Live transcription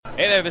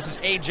Hey there, this is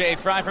AJ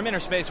Fry from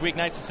Inner Space,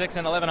 weeknights at 6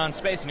 and 11 on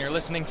Space, and you're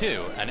listening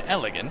to An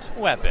Elegant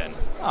Weapon.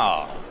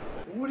 Aw.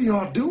 What are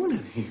y'all doing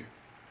in here?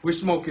 We're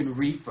smoking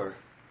reefer,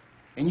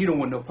 and you don't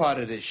want no part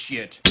of this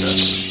shit.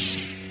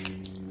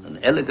 An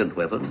elegant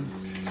weapon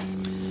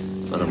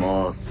for a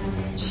more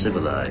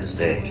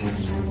civilized age.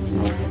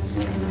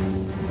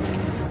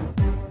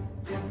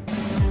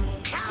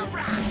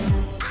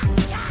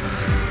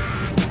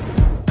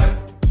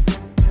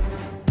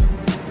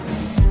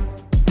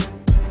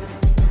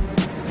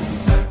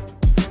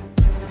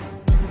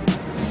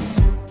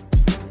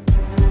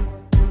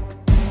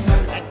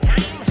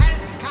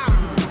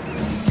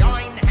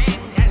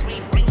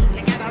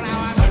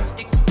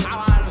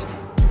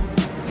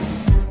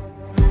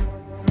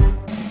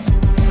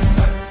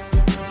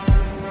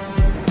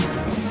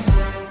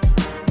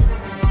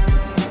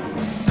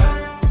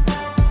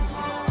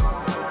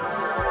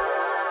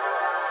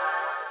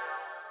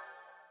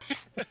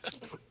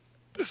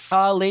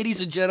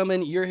 Ladies and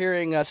gentlemen, you're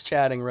hearing us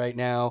chatting right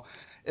now.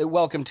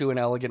 Welcome to An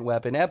Elegant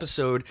Weapon,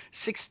 episode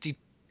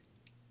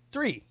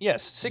 63.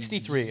 Yes,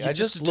 63. I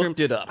just looked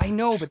it up. I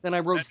know, but then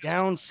I wrote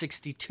down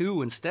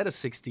 62 instead of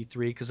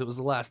 63 because it was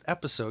the last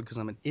episode because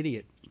I'm an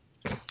idiot.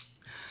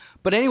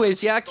 But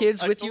anyways, yeah,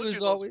 kids, with you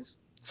as always.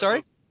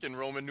 Sorry? And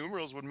Roman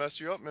numerals would mess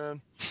you up,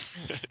 man.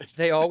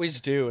 They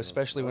always do,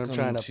 especially when I'm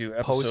trying to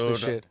post the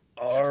shit.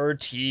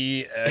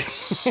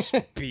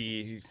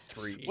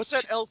 RTXB3. What's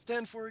that L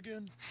stand for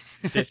again?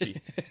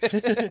 50.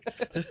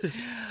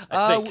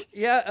 I think.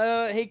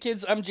 Hey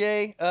kids, I'm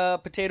Jay.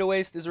 Potato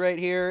Waste is right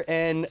here,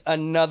 and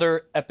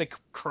another epic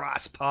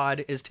cross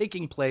pod is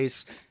taking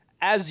place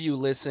as you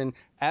listen,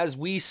 as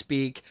we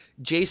speak.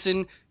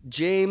 Jason,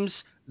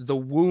 James, the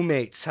Woo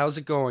Mates. How's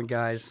it going,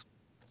 guys?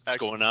 What's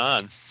going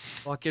on?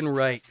 Fucking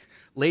right.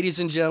 Ladies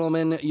and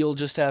gentlemen, you'll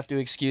just have to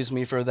excuse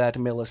me for that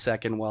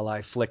millisecond while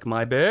I flick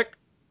my bick.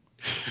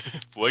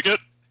 Flick it?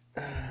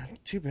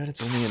 Too bad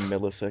it's only a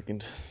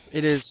millisecond.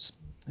 It is.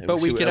 But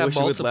we could have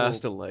multiple. I wish it would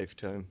last a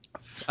lifetime.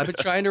 I've been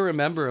trying to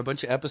remember a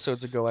bunch of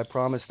episodes ago. I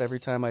promised every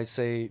time I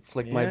say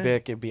flick my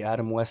bick, it'd be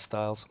Adam West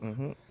styles.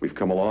 Mm-hmm. We've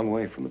come a long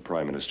way from the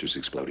Prime Minister's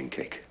exploding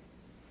cake.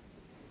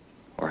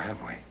 Or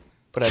have we?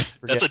 But I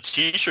forget. That's a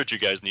t-shirt you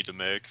guys need to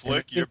make.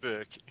 Flick your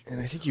bick. And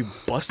I think you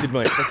busted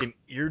my fucking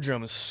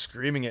eardrums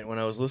screaming it when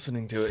I was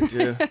listening to it,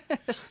 too.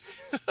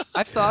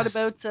 I've thought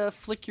about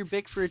flick your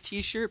bick for a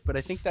t-shirt, but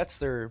I think that's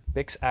their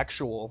Bick's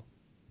actual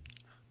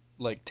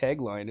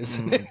tagline,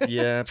 isn't it?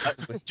 Yeah.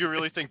 Do you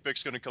really think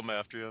Bic's gonna come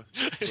after you?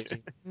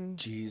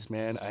 Jeez,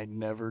 man, I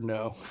never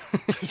know.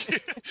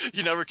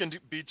 You never can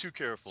be too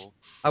careful.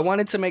 I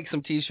wanted to make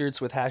some t-shirts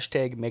with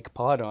hashtag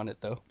MakePod on it,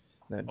 though.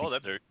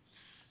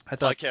 I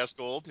thought podcast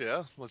gold,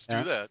 yeah. Let's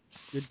do that.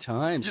 Good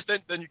times.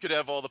 Then you could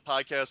have all the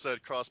podcasts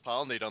that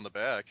cross-pollinate on the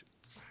back.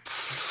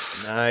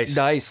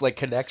 Nice, like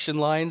connection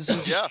lines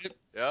and shit.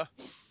 Yeah.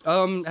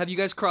 Have you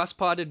guys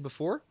cross-podded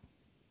before?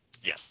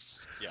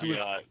 Yes. Yeah. We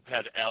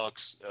had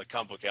Alex,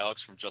 Comic Book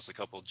Alex from Just a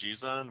Couple of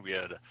G's on. We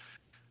had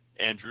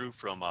Andrew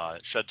from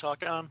Shed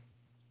Talk on.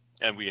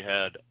 And we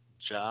had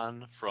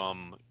John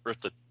from Earth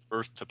to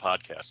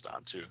Podcast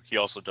on, too. He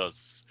also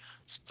does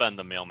Sven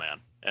the Mailman.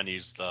 And he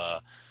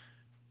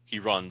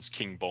runs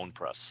King Bone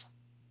Press.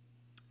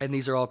 And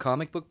these are all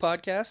comic book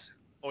podcasts?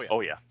 Oh, yeah.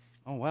 Oh, yeah.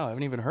 Oh, wow. I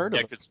haven't even heard of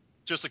them. Because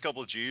Just a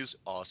Couple of G's,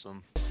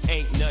 awesome.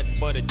 Ain't nothing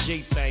but a G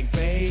thing,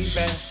 baby.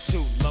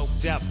 Too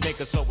loped out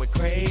niggas, so we're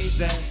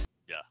crazy.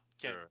 Yeah.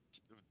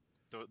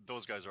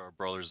 Those guys are our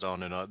brothers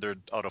down in, they're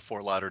out of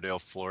Fort Lauderdale,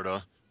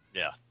 Florida.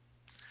 Yeah.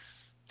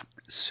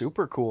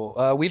 Super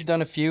cool. We've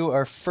done a few.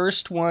 Our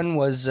first one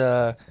was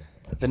The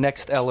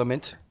Next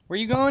Element. Where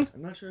you going?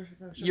 I'm not sure.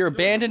 You're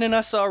abandoning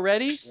us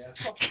already? Yeah.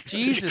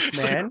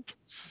 Jesus, man.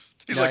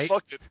 He's like,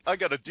 fuck it. I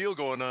got a deal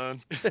going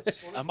on.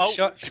 I'm out.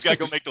 You gotta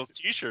go make those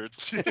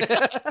t-shirts.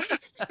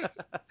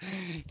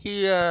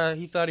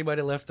 He thought he might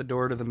have left the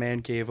door to the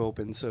man cave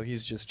open, so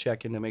he's just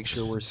checking to make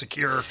sure we're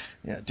secure.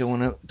 Yeah,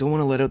 don't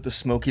wanna let out the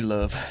smoky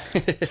love.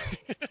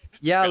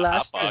 Yeah,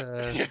 last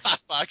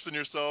Hotboxing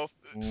yourself.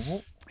 Mm-hmm.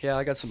 Yeah,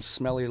 I got some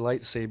smelly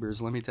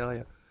lightsabers, let me tell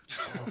you.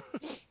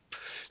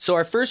 So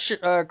our first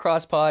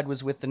cross pod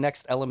was with the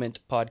Next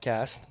Element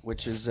podcast,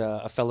 which is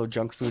a fellow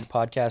Junk Food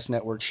Podcast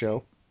Network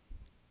show.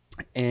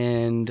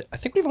 And I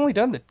think we've only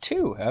done the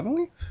two, haven't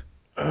we?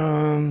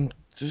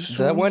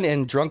 That one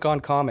and Drunk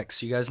on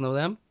Comics. You guys know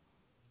them?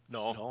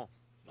 No.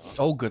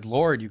 Oh, good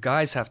Lord. You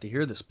guys have to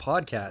hear this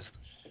podcast.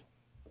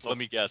 So let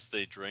me guess.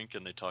 They drink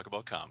and they talk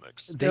about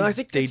comics. I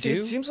think they do.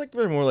 It seems like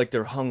they're more like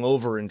they're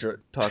hungover and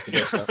talking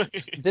about stuff.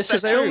 This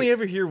is I only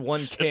ever hear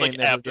one can it's like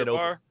never after get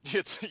open. bar.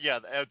 It's,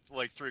 at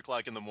like 3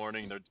 o'clock in the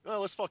morning. They're,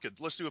 let's fuck it.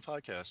 Let's do a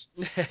podcast.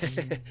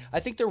 I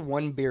think they're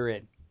one beer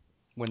in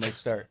when they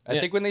start. I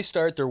think when they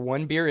start, they're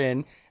one beer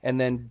in,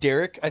 and then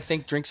Derek, I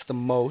think, drinks the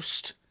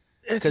most.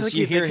 Because like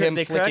you hear him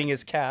flicking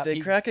his cap. They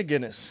crack a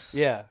Guinness.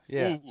 Yeah.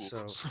 Ooh.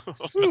 So,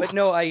 but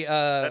no,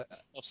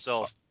 That's tough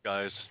self,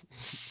 guys.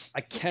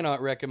 I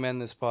cannot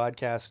recommend this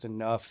podcast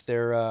enough.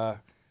 They're,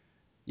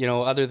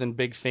 other than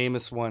big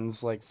famous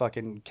ones like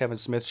fucking Kevin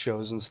Smith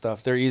shows and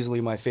stuff, they're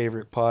easily my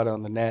favorite pod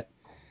on the net.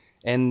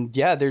 And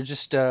yeah, they're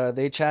just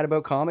they chat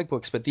about comic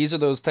books, but these are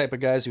those type of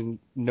guys who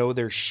know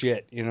their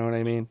shit. You know what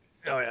I mean?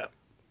 Oh yeah.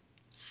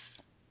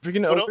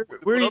 Freaking,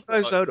 What where are you what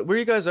guys out? Where are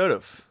you guys out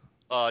of?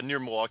 Near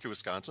Milwaukee,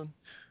 Wisconsin.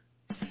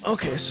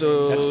 Okay,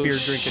 so That's beer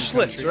drinking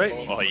Schlitz, country. right?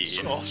 Oh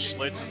yeah, Oh,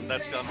 Schlitz,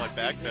 that's on my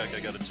backpack. I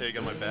got a tag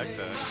on my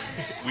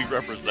backpack. we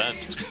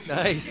represent.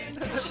 Nice.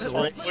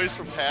 Boys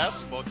from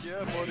Pabst, fuck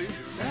yeah, buddy.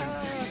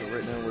 So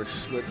right now we're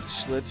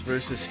Schlitz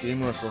versus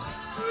Steam Whistle.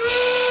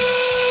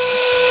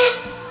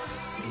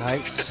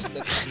 Nice.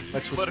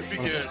 That's Let it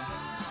begin.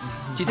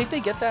 Do you think they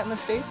get that in the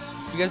States?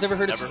 You guys ever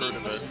heard Never of heard Steam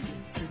of it. Whistle?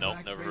 Nope,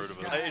 never heard of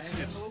it.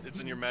 It's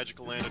in your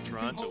magical land of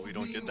Toronto. We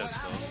don't get that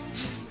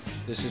stuff.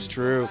 This is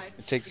true.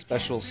 It takes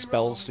special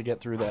spells to get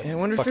through that. Yeah, I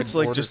wonder if fucking it's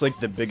like border. just like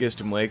the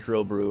biggest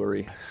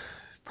microbrewery.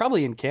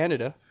 Probably in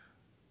Canada.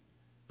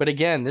 But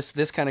again,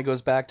 this kind of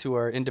goes back to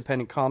our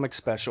independent comic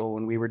special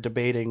when we were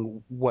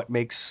debating what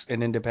makes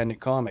an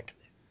independent comic.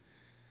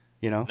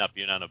 You know? Not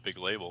being on a big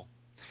label.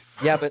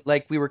 Yeah, but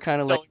like we were kind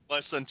of like, Selling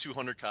less than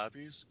 200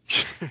 copies.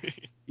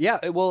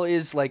 yeah, well,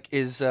 is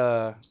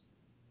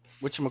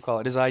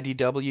whatchamacallit, is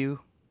IDW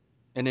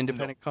an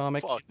independent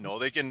comic? Fuck no,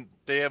 they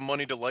have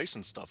money to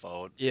license stuff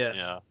out. Yeah.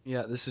 Yeah.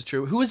 Yeah, this is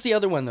true. Who was the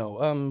other one though?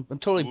 I'm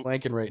totally Who?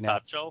 blanking right now.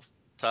 Top shelf.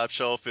 Top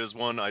Shelf is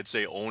one. I'd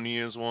say Oni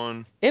is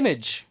one.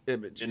 Image.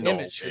 Image. No,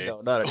 Image. okay.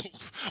 No, not a.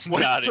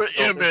 What's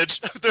their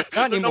image? They're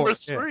Not number anymore,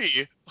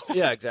 3.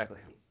 Yeah, exactly.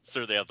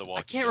 Sir, they have the walk.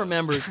 I can't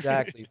remember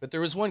exactly, but there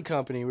was one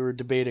company we were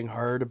debating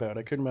hard about.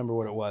 I couldn't remember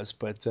what it was,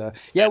 but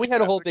yeah, we had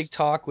a whole big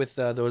talk with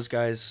those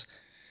guys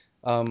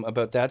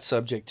about that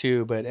subject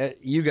too.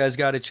 But you guys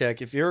got to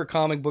check if you're a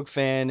comic book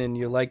fan and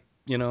you like,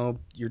 you know,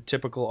 your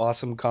typical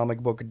awesome comic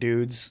book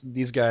dudes.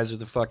 These guys are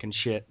the fucking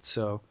shit.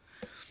 So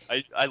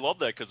I love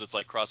that because it's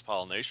like cross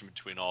pollination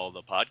between all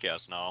the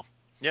podcasts now.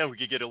 Yeah, we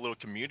could get a little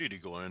community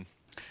going.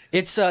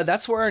 it's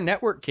that's where our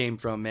network came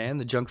from, man.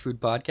 The Junk Food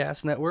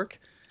Podcast Network.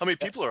 How many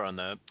people are on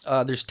that?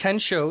 There's 10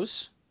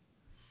 shows,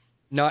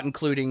 not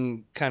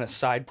including kind of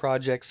side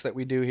projects that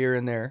we do here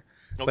and there.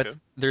 Okay. But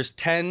there's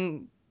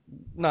 10,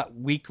 not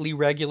weekly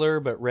regular,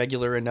 but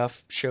regular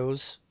enough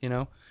shows, you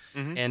know?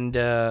 Mhm. And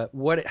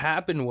what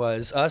happened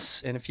was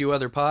us and a few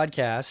other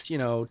podcasts, you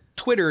know,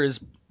 Twitter is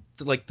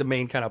like the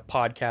main kind of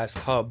podcast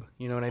hub,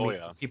 you know what I mean?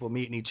 yeah. People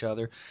meeting each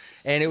other.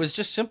 And it was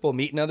just simple,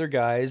 meeting other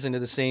guys into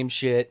the same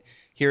shit,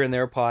 hearing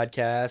their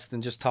podcast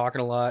and just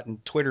talking a lot,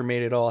 and Twitter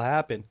made it all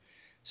happen.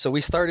 So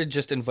we started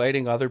just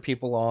inviting other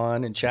people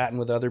on and chatting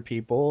with other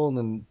people, and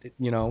then,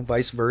 you know,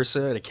 vice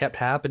versa. And it kept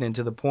happening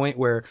to the point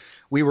where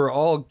we were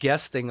all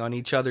guesting on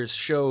each other's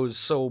shows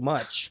so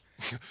much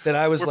that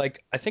I was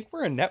like, I think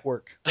we're a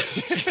network.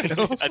 You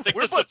know? I think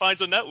this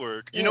defines a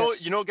network. You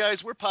know,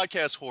 guys, we're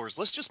podcast whores.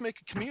 Let's just make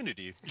a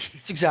community.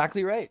 It's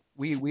exactly right.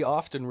 We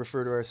often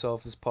refer to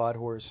ourselves as pod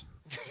whores.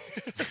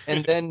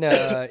 And then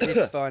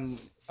if on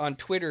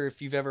Twitter,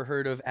 if you've ever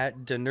heard of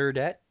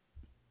 @denerdette,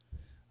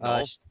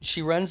 No.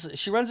 she runs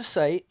a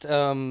site,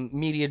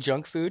 Media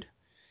Junk Food,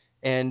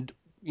 and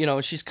you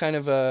know she's kind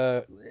of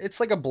it's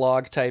like a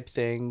blog type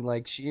thing,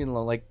 like she, you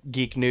know, like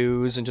geek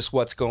news and just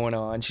what's going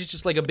on. She's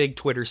just like a big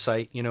Twitter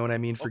site, you know what I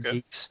mean, for Okay.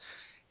 geeks.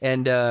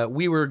 And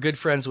we were good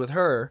friends with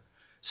her,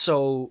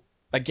 so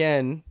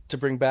again, to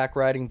bring back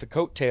riding the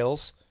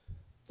coattails,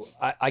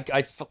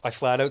 I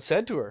flat out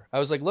said to her, I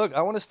was like, look,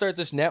 I want to start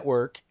this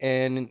network,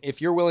 and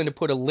if you're willing to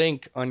put a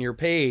link on your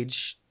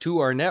page to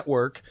our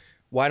network,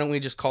 why don't we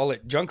just call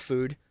it Junk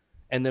Food,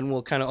 and then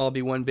we'll kind of all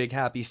be one big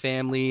happy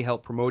family,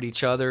 help promote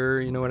each other,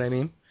 you know what I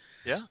mean?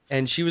 Yeah.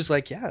 And she was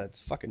like, yeah,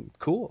 it's fucking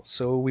cool.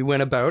 So we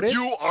went about it.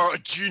 You are a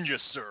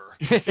genius, sir.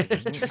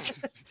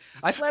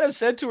 I flat out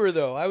said to her,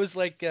 though, I was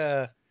like,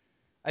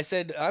 I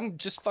said, I'm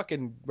just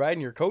fucking riding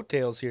your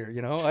coattails here,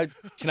 you know? I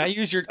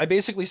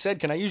basically said,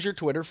 can I use your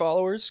Twitter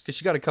followers? Because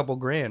she got a couple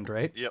grand,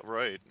 right? Yeah,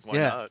 right. Why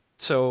Yeah. not?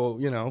 So,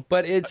 you know,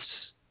 but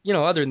it's, you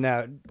know, other than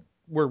that,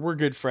 we're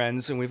good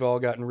friends and we've all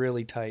gotten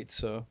really tight,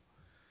 so.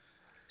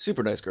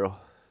 Super nice girl.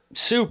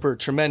 Super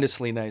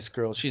tremendously nice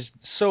girl. She's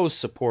so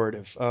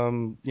supportive.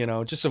 You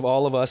know, just of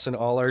all of us and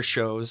all our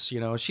shows, you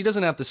know. She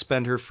doesn't have to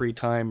spend her free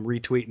time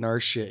retweeting our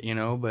shit, you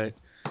know, but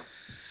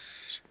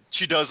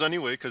She does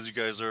anyway, because you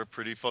guys are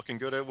pretty fucking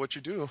good at what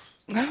you do.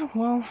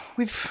 well,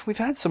 we've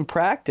had some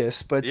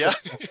practice, but Yeah.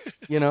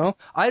 you know,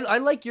 I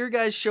like your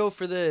guys' show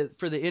for the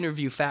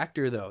interview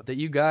factor though. That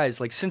you guys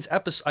like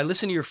I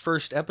listened to your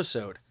first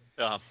episode.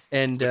 Yeah.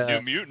 And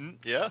New Mutant.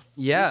 Yeah.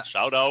 Yeah.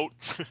 Shout out.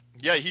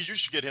 Yeah, you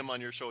should get him on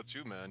your show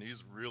too, man.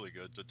 He's really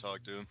good to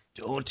talk to.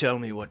 Don't tell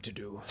me what to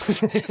do.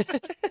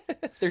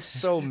 There's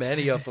so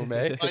many of them,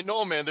 eh? I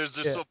know, man. There's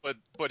just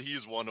but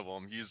he's one of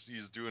them.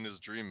 He's doing his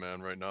dream,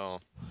 man, right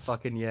now.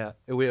 Fucking yeah.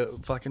 We'll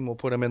put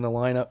him in the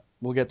lineup.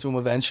 We'll get to him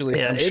eventually.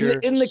 Yeah, I'm sure.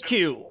 in the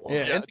queue.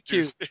 Yeah, in the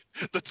queue.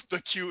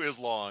 The queue is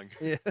long.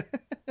 Yeah.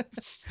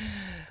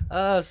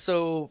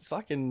 So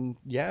fucking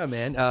yeah,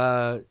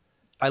 man.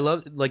 I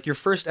love, like, your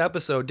first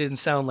episode didn't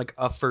sound like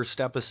a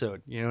first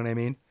episode. You know what I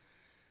mean?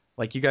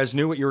 Like, you guys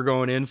knew what you were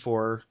going in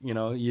for. You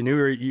know, you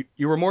knew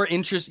you were more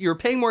interested. You were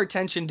paying more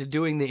attention to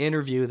doing the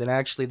interview than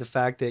actually the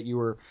fact that you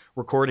were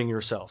recording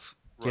yourself.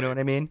 You know what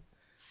I mean?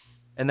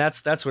 And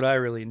that's what I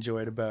really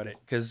enjoyed about it,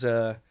 because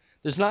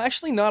there's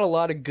not a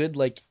lot of good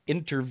like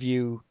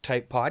interview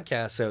type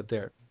podcasts out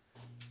there.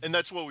 And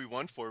that's what we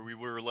went for. We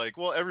were like,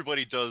 well,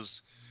 everybody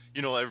does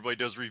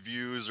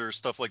reviews or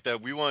stuff like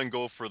that. We want to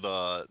go for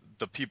the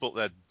people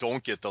that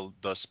don't get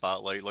the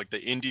spotlight, like the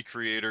indie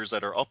creators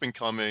that are up and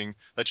coming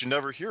that you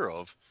never hear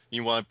of.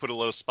 You want to put a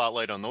little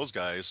spotlight on those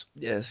guys.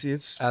 Yeah, see,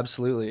 it's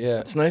Absolutely,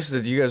 yeah. it's nice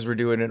that you guys were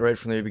doing it right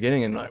from the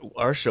beginning, and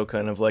our show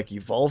kind of like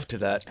evolved to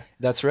that.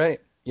 That's right.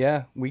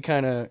 Yeah, we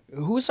kind of.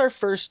 Who's our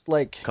first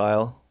like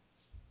Kyle.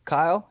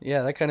 Kyle?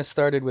 Yeah, that kind of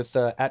started with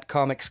at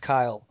Comics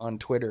Kyle on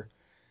Twitter,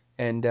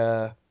 and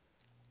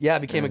yeah,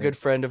 became a good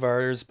friend of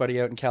ours,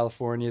 buddy out in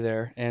California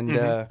there,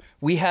 and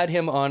we had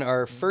him on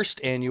our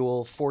first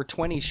annual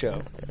 420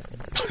 show.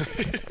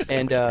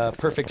 And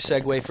perfect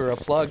segue for a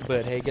plug,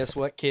 but hey, guess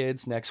what,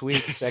 kids? Next week,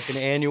 second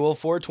annual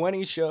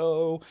 420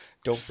 show.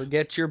 Don't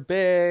forget your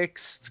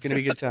Bics. It's gonna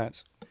be good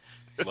times.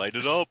 Light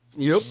it up.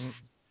 Yep. You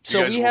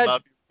So guys we will had.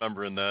 not be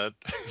remembering that.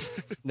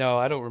 No,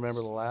 I don't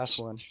remember the last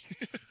one.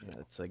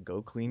 Yeah, it's like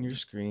go clean your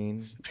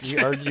screen, We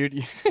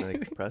argued.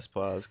 like press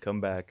pause,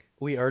 come back.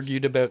 We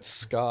argued about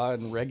ska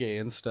and reggae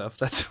and stuff.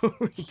 That's what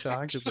we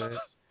talked about.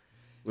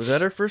 Was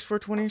that our first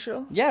 420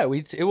 show? Yeah,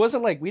 it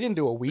wasn't like we didn't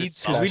do a weed It's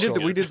special.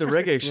 Because we did the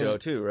reggae show Yeah.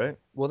 too, right?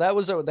 Well, that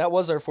was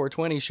our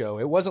 420 show.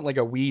 It wasn't like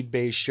a weed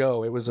based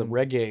show. It was a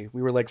reggae.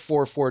 We were like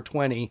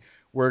 420.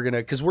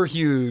 Because we're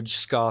huge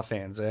ska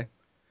fans, eh?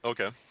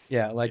 Okay.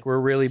 Yeah, like we're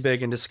really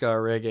big into ska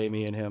reggae,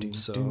 me and him.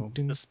 So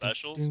The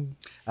specials?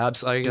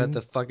 I got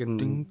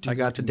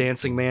the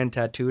Dancing Man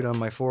tattooed on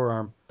my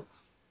forearm.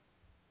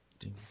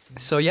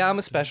 So yeah, I'm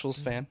a Specials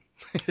fan.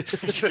 You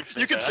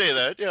can say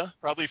that, yeah.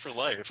 Probably for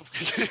life.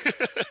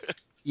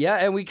 Yeah,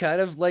 and we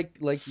kind of like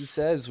he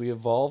says, we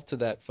evolved to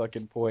that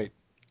fucking point.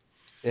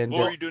 And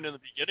What were you doing in the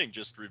beginning?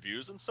 Just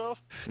reviews and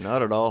stuff?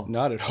 Not at all.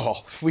 not at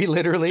all. We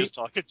literally Just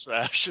talking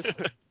trash?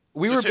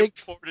 we Just were hit big.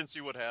 forward and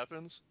see what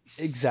happens.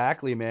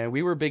 Exactly, man.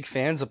 We were big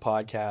fans of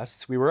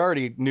podcasts. We were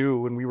already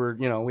new,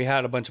 and we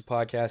had a bunch of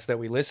podcasts that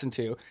we listened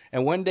to.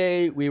 And one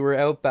day we were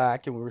out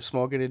back and we were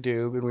smoking a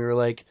doob, and we were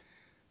like,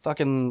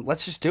 "Fucking,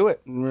 let's just do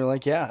it." And we were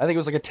like, "Yeah." I think it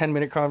was like a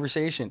 10-minute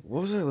conversation.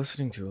 What was I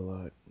listening to a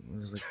lot? It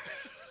was like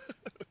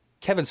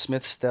Kevin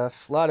Smith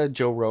stuff, a lot of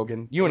Joe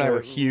Rogan. You and I Yeah,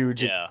 were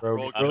huge yeah. at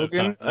Rogan.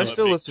 Rogan. I I'm a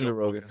still big listen to Joe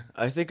Rogan.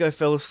 I think I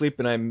fell asleep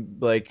and I'm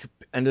like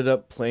ended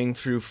up playing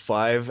through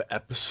 5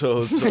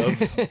 episodes of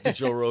the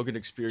Joe Rogan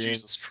Experience.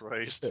 Jesus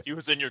Christ. He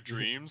was in your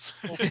dreams?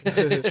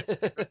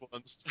 Good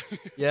ones.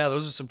 Yeah,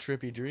 those are some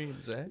trippy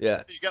dreams, eh?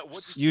 Yeah. You got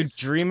what? You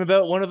dream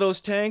about one of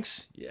those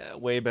tanks? Yeah,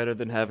 way better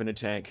than having a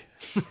tank.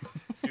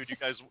 Dude, you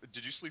guys,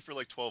 did you sleep for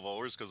like 12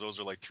 hours? Because those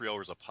are like 3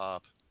 hours a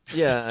pop.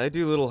 Yeah, I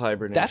do little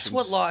hibernations. That's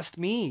what lost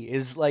me,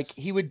 is like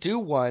he would do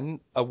one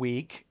a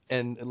week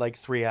and like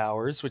 3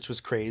 hours, which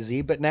was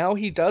crazy. But now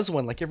he does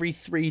one like every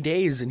 3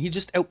 days, and he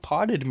just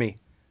outpotted me.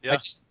 Yeah. I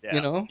just,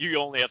 Yeah. You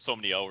only have so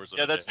many hours.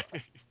 Yeah, in a that's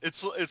day.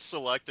 it's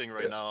selecting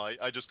right now.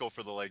 I just go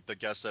for the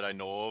guests that I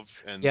know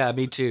of, and Yeah,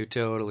 me too,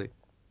 totally.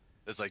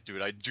 it's like,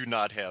 dude, I do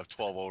not have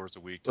 12 hours a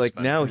week. To Like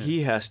spend. now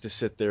he has to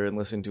sit there and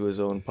listen to his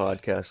own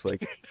podcast.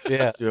 Like,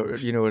 Yeah,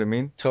 you know what I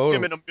mean? him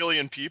totally. and a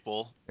million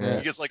people. Yeah.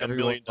 He gets like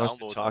Everyone a million wants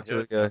to downloads. talk to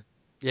a the guy.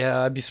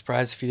 Yeah, I'd be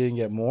surprised if he didn't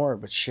get more,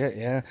 but shit,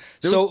 yeah.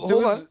 There So was-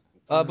 there hold was-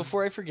 on,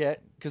 before I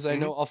forget, because I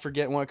know I'll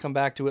forget and want to come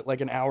back to it like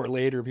an hour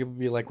later. People will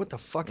be like, "What the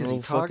fuck is he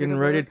Oh, talking fucking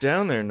about?" write it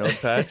down there,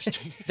 notepad.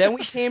 Then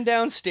we came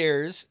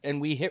downstairs and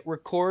we hit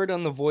record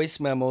on the voice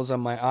memos on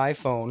my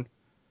iPhone,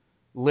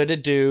 lit a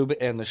doob,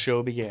 and the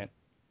show began.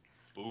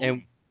 Boom.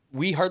 And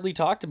we hardly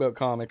talked about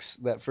comics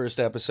that first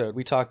episode.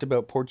 We talked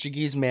about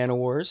Portuguese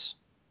Man-O-Wars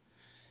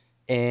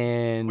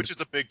and Which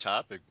is a big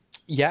topic.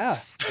 yeah,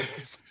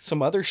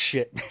 some other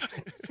shit.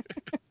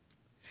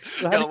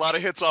 So Got a lot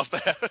of hits off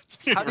that.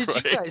 how did you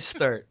Right. guys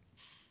start?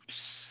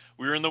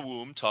 We were in the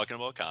womb talking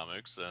about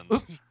comics, and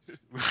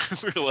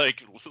we were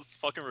like, let's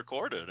fucking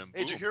record it. And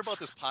Hey, did you boom. hear about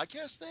this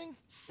podcast thing?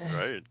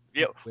 Right.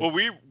 Yeah. Well,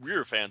 we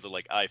were fans of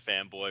like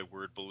iFanboy,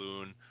 Word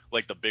Balloon,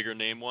 like the bigger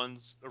name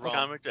ones Around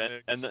comics,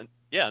 comics.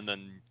 and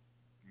then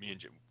me and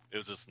Jim, it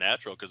was just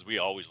natural because we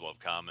always loved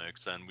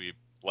comics and we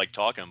like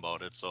talking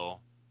about it. So,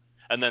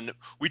 and then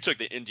we took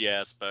the indie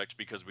aspect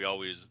because we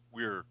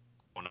were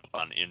growing up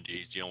on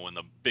indies. You know, when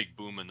the big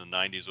boom in the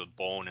 '90s with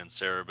Bone and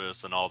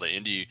Cerebus and all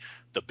the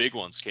big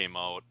ones came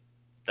out,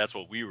 that's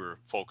what we were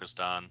focused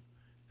on.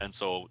 And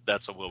so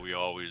that's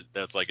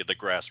that's like the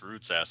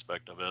grassroots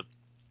aspect of it.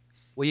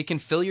 Well, you can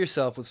fill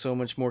yourself with so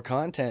much more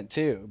content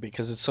too,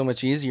 because it's so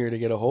much easier to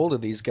get a hold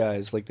of these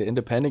guys. Like the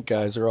independent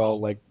guys are all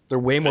like, they're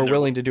way more they're-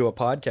 willing to do a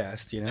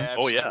podcast, you know?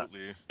 Oh, yeah.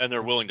 Absolutely. And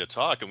they're willing to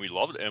talk, and we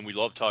love it, and we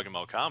love talking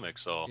about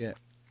comics. So Yeah.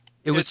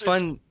 It was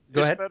fun.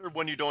 Go It's ahead. better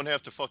when you don't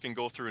have to fucking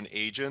go through an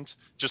agent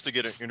just to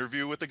get an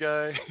interview with the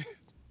guy.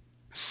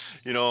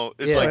 You know,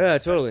 it's Yeah. like, Oh, yeah,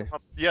 totally.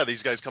 yeah,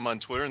 these guys come on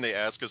Twitter and they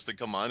ask us to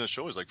come on the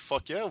show. It's like,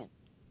 fuck yeah,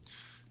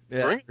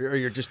 Yeah. Bring- Or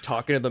you're just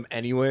talking to them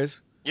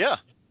anyways. yeah.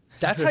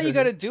 That's how you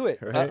got to do it.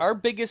 Right. Our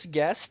biggest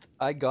guest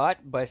I got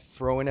by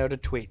throwing out a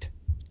tweet.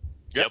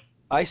 Yep.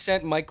 I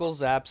sent Michael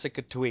Zapsik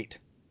a tweet,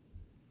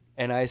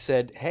 and I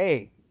said,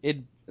 "Hey,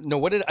 No,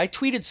 what did I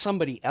tweeted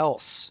somebody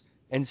else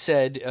and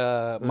said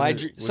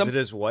Was it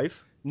his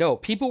wife? No,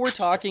 people were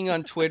talking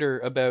on Twitter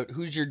about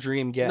who's your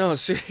dream guest. No,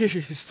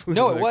 seriously.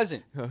 No, it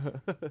wasn't.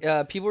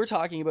 People were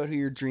talking about who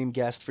your dream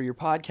guest for your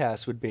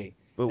podcast would be.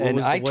 But what and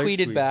was the I wife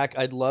tweeted tweet? back,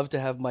 I'd love to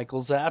have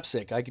Michael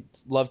Zapsik. I'd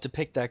love to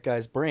pick that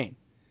guy's brain.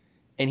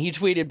 And he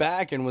tweeted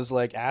back and was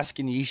like, ask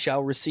and ye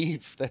shall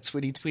receive. That's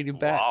what he tweeted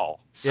back. Wow.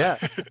 Yeah.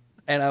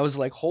 And I was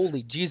like,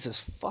 holy Jesus,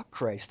 fuck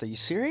Christ, are you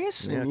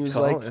serious? Yeah, and he was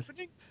call like,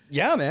 it.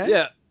 yeah, man.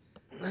 Yeah.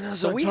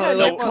 So we probably had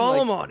like him call on,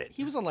 him on it.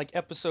 He was on like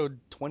episode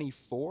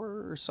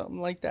 24 or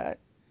something like that.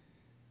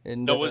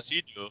 And No, what's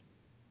he do?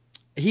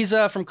 he's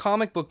from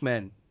Comic Book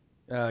Men,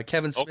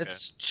 Kevin Okay.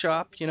 Smith's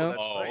shop. You know,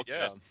 That's Oh, right. okay.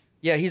 Yeah.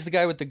 yeah, he's the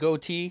guy with the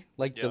goatee,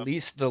 like Yeah.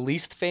 the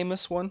least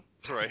famous one.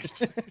 Right.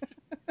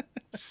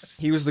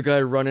 He was the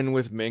guy running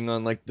with Ming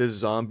on like the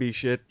zombie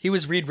shit. He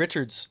was Reed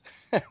Richards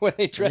when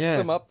they dressed Yeah.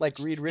 him up like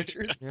Reed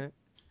Richards. Yeah.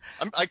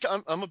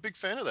 I'm a big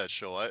fan of that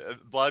show. A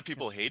lot of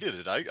people hated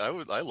it.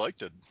 I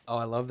liked it. Oh,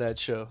 I love that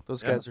show.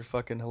 Those Yeah. guys are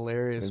fucking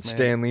hilarious, And man.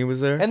 Stan Lee was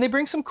there. And they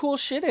bring some cool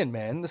shit in,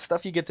 man. The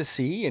stuff you get to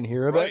see and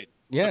hear about. Right.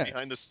 Yeah. The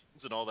behind the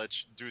scenes and all that.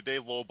 Dude, they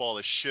lowball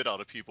the shit out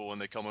of people when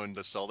they come in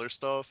to sell their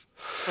stuff.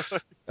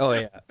 Oh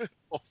yeah.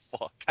 Oh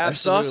fuck. I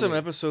saw some Absolutely.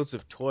 episodes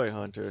of Toy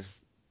Hunter.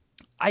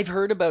 I've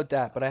heard about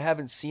that, but I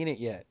haven't seen it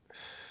yet.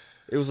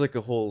 It was like a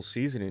whole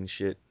season and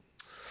shit.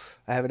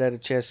 I haven't had a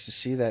chance to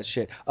see that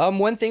shit.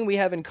 One thing we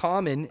have in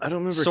common. I don't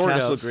remember sort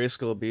Castle of,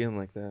 Grayskull being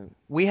like that.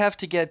 We have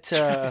to get.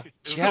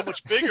 It's so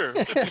much bigger.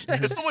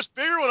 It's so much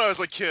bigger when I was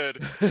a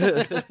kid.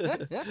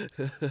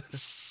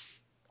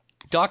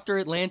 Dr.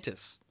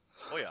 Atlantis.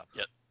 Oh yeah.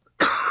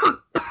 Yeah.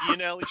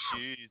 Ian Ali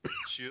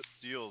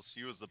Seals.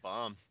 He was the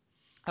bomb.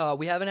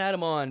 We haven't had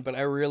him on, but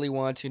I really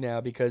want to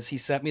now because he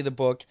sent me the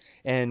book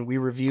and we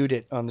reviewed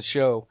it on the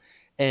show,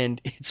 and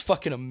it's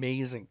fucking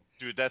amazing.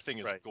 Dude, that thing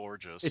is Right.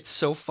 gorgeous. It's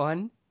so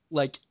fun.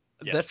 Like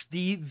Yes. that's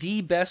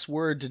the best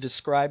word to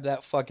describe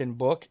that fucking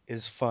book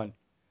is fun.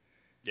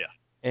 Yeah.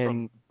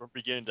 And From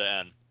beginning to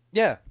end.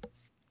 yeah.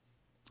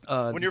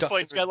 when you're Doc-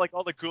 fighting, It's got like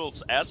all the cool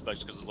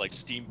aspects because it's like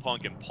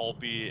steampunk and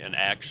pulpy and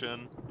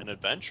action and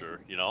adventure,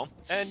 you know?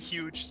 and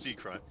huge sea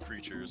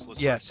creatures.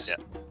 Yes.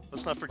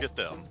 Let's not forget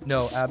them.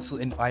 No,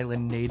 absolutely. And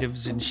island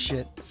natives and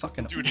shit.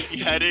 Fucking Dude,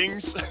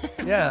 beheadings.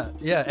 Yeah,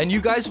 yeah. And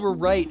you guys were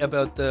right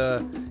about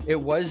it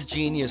was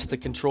genius to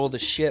control the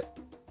ship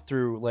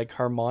through like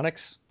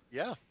harmonics.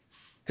 Yeah.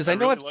 Because I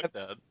know really I've, like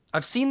that.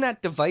 I've seen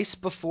that device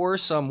before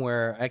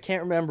somewhere. I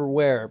can't remember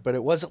where, but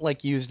it wasn't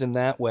like used in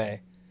that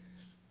way.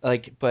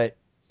 Like, but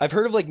I've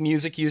heard of like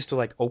music used to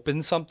like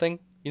open something.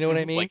 You know what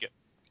I mean? Like,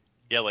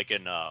 like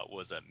in what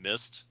was that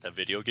Myst, that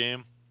video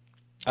game?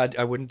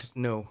 I wouldn't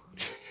know.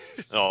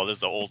 Oh, this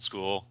is the old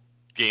school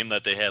game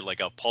that they had like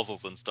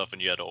puzzles and stuff,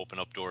 and you had to open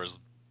up doors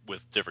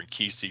with different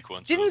key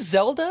sequences. Didn't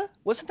Zelda?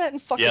 Wasn't that in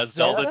fucking Yeah,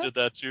 Zelda did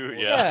that too.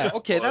 Yeah, Yeah.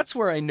 okay, Well, that's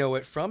where I know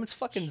it from. It's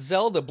fucking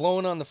Zelda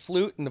blowing on the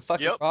flute and the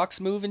fucking Yep. rocks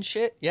move and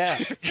shit. Yeah,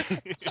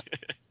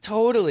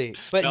 totally.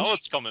 But Now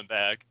it's coming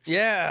back.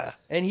 yeah,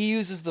 and he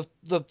uses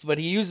but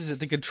he uses it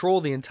to control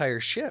the entire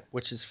ship,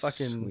 which is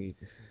fucking Sweet.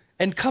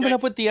 and coming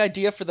up with the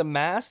idea for the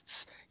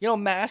masts. You know,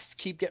 masts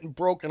keep getting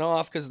broken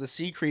off because of the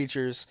sea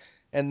creatures,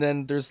 and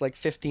then there's like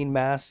 15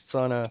 masts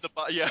on a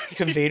Yeah.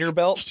 conveyor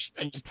belt.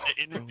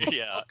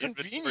 Yeah. How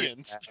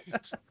convenient.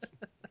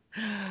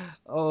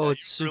 Oh, Yeah,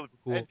 it's super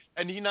cool.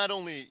 And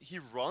he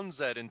runs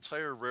that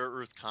entire Rare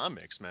Earth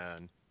Comics,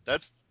 man.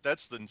 That's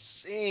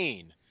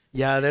insane.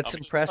 Yeah, that's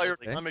Entire impressive.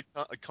 Eh? comic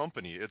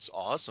company. It's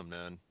awesome,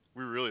 man.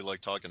 We really like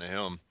talking to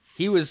him.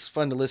 He was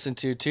fun to listen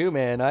to too,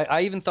 man.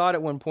 I even thought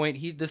at one point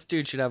this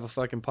dude should have a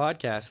fucking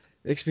podcast.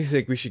 Makes me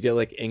think we should get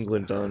like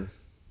England on.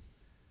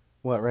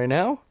 What, right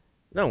now?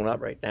 No, not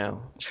right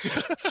now.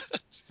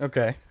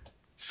 Okay.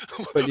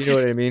 But you know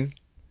what I mean?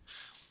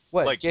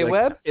 What, Like- Jay Like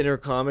Webb? Inner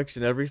Comics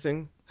and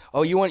everything.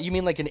 Oh, you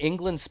mean like an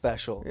England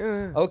special?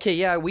 Yeah. Okay,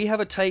 yeah, we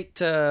have a tight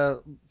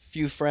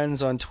few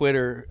friends on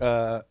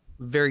Twitter,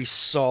 very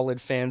solid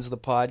fans of the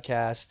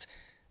podcast.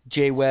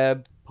 Jay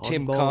Webb,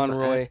 Tim Volleyball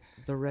Conroy, at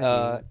the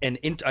ready.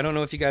 and I don't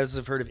know if you guys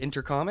have heard of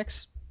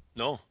Intercomics.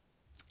 No.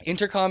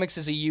 Intercomics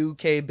is a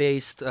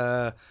UK-based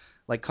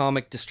like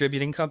comic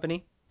distributing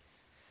company,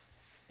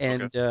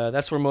 and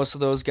that's where most of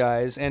those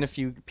guys and a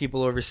few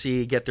people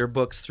overseas get their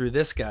books through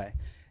this guy,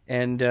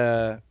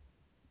 and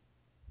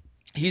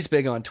he's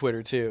big on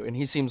Twitter too, and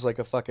he seems like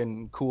a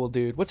fucking cool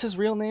dude. What's his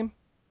real name?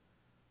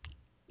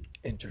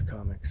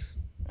 Intercomics.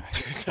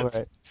 All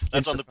right.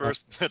 That's on the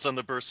birth. That's on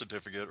the birth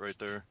certificate right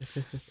there.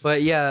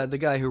 But yeah, the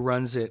guy who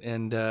runs it,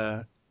 and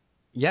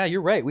yeah,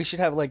 you're right. We should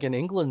have like an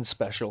England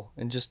special,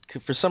 and just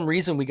for some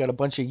reason we got a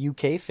bunch of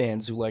UK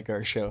fans who like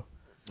our show,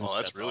 Oh,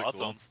 that's really awesome.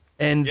 cool.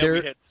 and Yeah,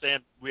 they're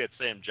we had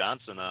Sam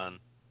Johnson on,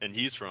 and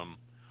he's from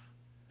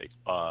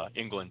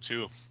England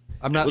too.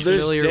 I'm not Well,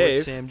 there's familiar Dave.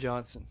 with Sam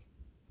Johnson.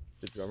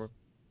 The drummer.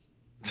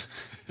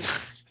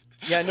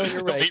 Yeah, no,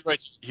 you're right.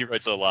 He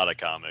writes a lot of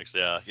comics.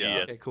 Yeah.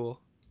 Yeah. Okay, cool.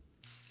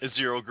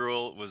 Zero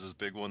Girl was his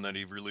big one that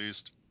he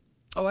released.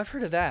 Oh, I've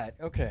heard of that.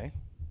 Okay,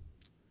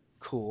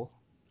 cool.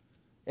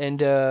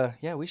 And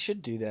yeah, we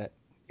should do that.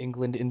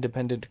 England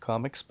Independent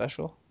Comics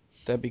special.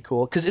 That'd be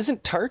cool. Because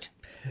isn't Tart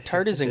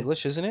is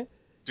English, isn't it?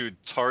 Dude,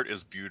 Tart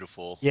is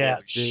beautiful. Yeah.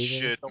 Holy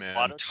shit, The man.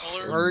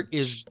 watercolor? Tart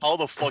is. How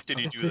the fuck did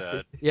he do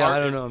that? Yeah, Art I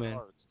don't is know, man.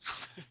 art.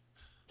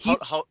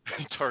 How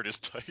Tart is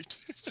tight.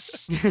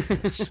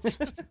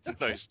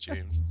 Nice,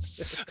 James.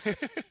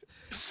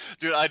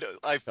 Dude, I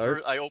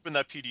opened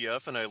that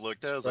PDF and I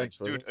looked at it. I was like,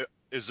 French, dude,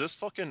 is this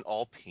fucking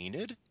all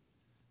painted?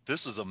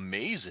 This is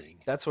amazing.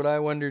 That's what I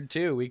wondered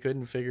too. We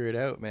couldn't figure it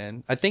out,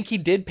 man. I think he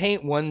did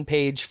paint one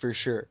page for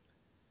sure.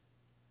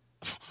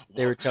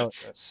 They were telling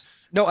us.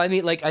 No, I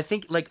mean, like, I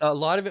think like a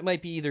lot of it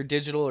might be either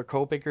digital or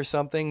Copic or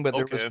something, but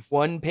there was Okay.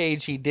 one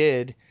page he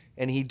did,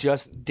 and he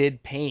just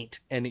did paint,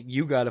 and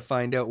you got to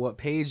find out what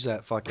page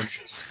that fucking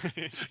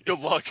is. Good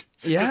luck.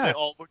 'Cause Yeah. they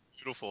all look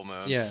beautiful,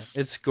 man. Yeah,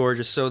 it's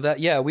gorgeous. So that,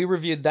 yeah, we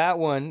reviewed that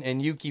one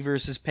and Yuki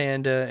versus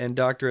Panda and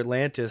Dr.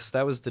 Atlantis.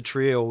 That was the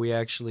trio we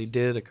actually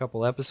did a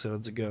couple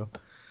episodes ago.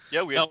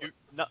 Yeah, we had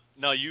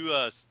Now you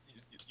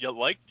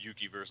liked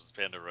Yuki versus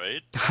Panda,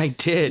 right? I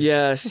did.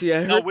 Yeah, see,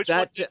 I Now, heard which one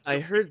that. did I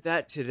you- heard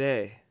that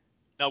today.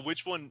 Now,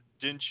 which one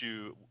didn't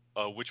you?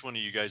 Which one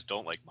of you guys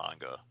don't like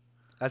manga?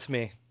 That's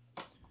me.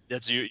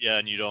 That's you, yeah,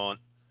 and you don't.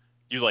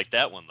 You like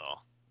that one though.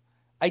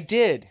 I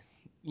did,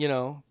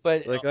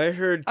 but Like I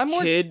heard I'm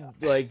more- kid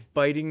like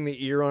biting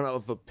the ear on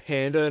of a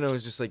panda, and I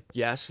was just like,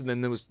 yes. And then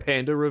there was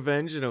Panda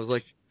Revenge, and I was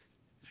like,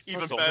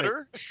 even So-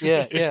 better.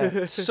 yeah,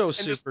 so And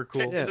this, super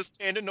cool. and this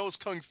panda knows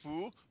kung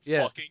fu.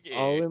 Yeah. Fucking A.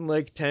 all in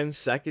like 10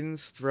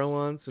 seconds, throw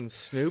on some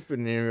Snoop,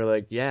 and then you're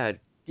like, yeah.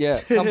 Yeah,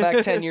 come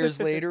back 10 years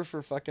later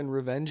for fucking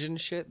revenge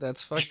and shit.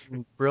 That's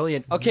fucking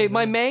brilliant. Okay,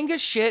 my manga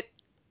shit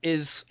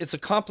it's a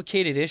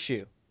complicated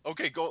issue.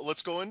 Okay,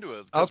 let's go into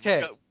it. 'Cause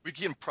Okay. we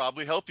can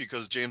probably help you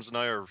because James and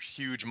I are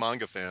huge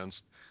manga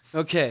fans.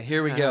 Okay,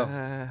 here we go.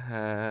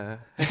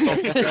 Is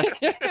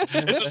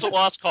this a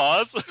lost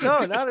cause? No,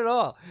 not at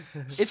all.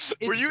 It's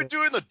Were you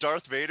doing the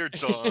Darth Vader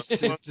duh? It's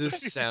a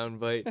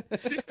soundbite.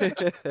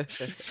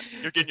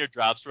 You're getting your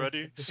drops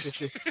ready.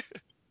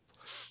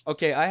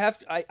 Okay,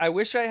 I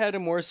wish I had a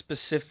more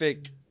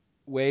specific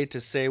way to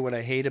say what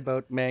I hate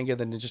about manga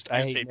than to just I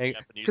You hate say manga,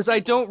 Japanese because I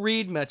people? don't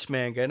read much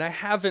manga and I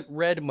haven't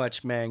read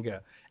much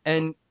manga.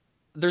 And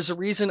there's a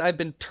reason I've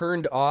been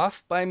turned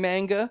off by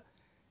manga,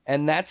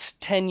 and that's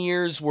 10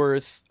 years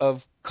worth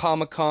of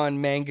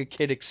Comic-Con manga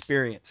kid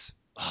experience.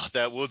 Oh,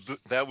 that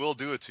will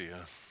do it to you.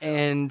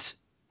 And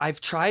I've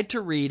tried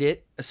to read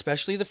it,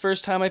 especially the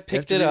first time I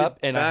picked to it read it up,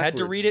 and I had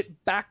to read backwards.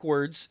 it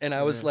backwards, and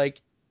I was Yeah.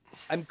 like,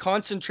 I'm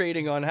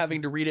concentrating on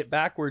having to read it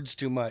backwards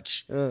too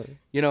much.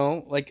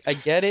 Like I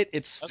get it.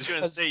 It's I was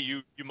gonna say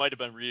you might have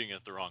been reading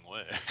it the wrong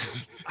way.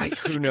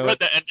 who You knows? read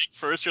the ending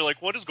first. You're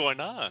like, what is going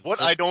on?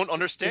 What? I don't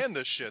understand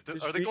this shit.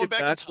 Just Are they read going it back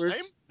in time?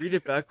 backwards. Read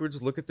it backwards.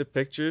 Look at the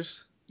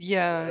pictures.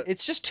 Yeah,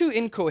 it's just too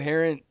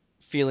incoherent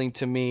feeling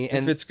to me. If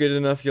And it's good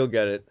enough, you'll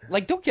get it.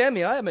 like, don't get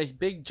me, I am a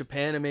big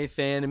Japan anime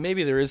fan, and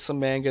maybe there is some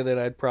manga that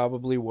I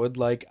probably would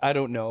like. I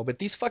don't know, but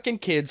these fucking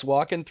kids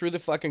walking through the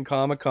fucking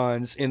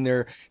Comic-Cons in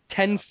their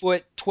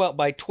 10-foot, 12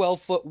 by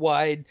 12-foot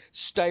wide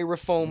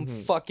styrofoam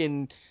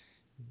fucking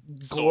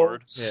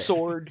Sword.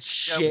 sword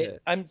shit. Yeah.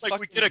 I'm It's like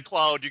we fucking- get a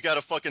cloud, you got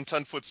a fucking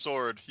 10-foot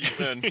sword. You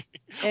win.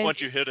 And Once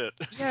you hit it.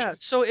 Yeah,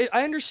 so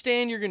I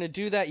understand you're gonna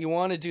do that. You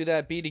want to do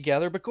that, be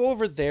together, but go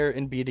over there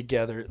and be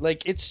together.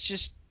 Like, it's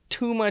just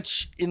too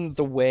much in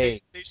the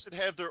way. They should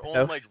have their own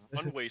Oh. like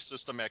runway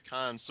system at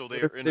cons, so What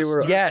they're if in they a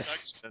were- certain Yes.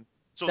 section,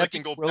 so That'd they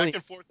can be go brilliant. back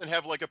and forth and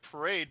have like a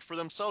parade for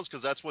themselves,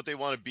 because that's what they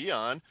want to be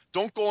on.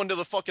 Don't go into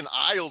the fucking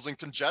aisles and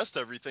congest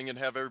everything and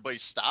have everybody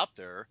stop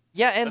there.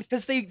 Yeah, and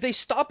because they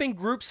stop in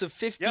groups of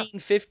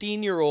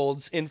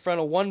 15-year-olds in front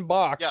of one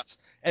box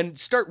and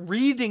start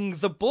reading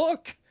the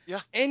book. Yeah.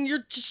 And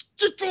you're just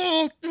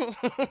Fucking move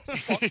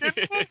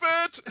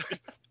it!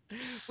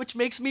 which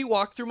makes me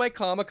walk through my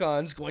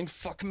Comic-Cons going,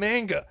 fuck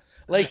manga.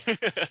 Like,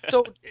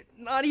 so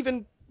not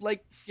even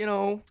like,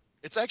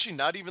 It's actually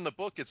not even the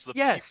book, it's the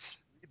yes.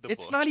 people who read the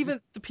It's book. not even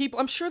the people.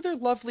 I'm sure they're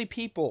lovely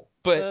people,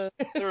 but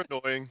They're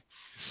annoying.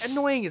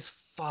 annoying as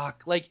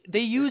fuck. Like, they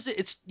use it.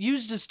 It's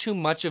used as too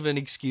much of an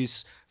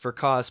excuse for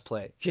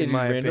cosplay, Can't in do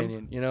my random?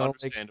 opinion. Like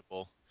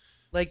Understandable.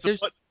 like So,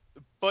 there's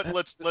but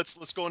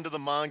let's go into the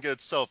manga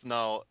itself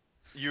now.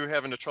 You're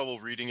having a trouble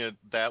reading it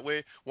that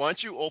way. Why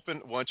don't you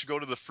go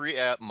to the free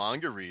app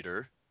Manga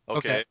Reader,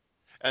 okay?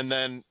 And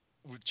then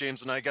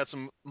James and I got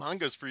some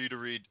mangas for you to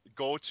read.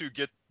 Go to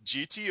get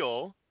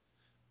GTO,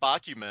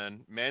 Bakuman,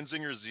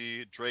 Manzinger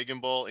Z, Dragon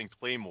Ball, and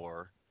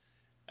Claymore,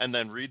 and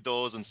then read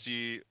those and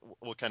see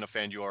what kind of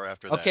fan you are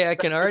after that. okay. I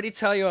can already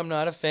tell you I'm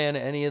not a fan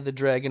of any of the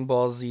Dragon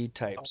Ball Z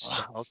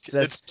types. Okay.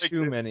 That's It's like-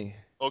 too many.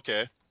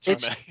 Okay.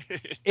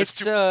 It's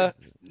too not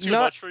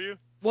much for you.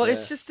 well. Yeah.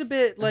 It's just a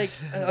bit like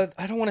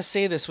I don't want to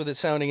say this with it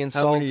sounding How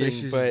insulting, many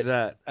issues but is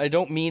that? I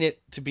don't mean it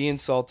to be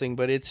insulting,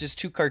 but it's just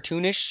too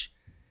cartoonish.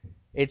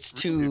 It's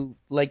too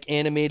like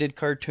animated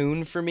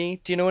cartoon for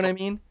me. Do you know what I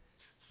mean?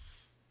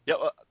 Yeah,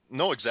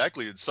 no,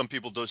 exactly. Some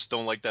people just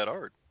don't like that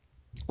art.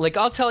 Like,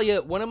 I'll tell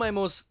you, one of my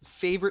most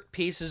favorite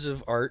pieces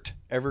of art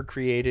ever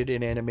created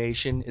in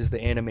animation is the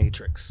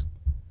Animatrix.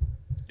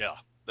 Yeah,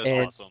 that's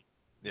And- awesome.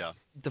 Yeah.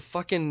 The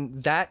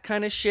fucking that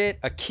kind of shit.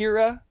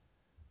 Akira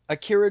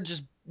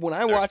just when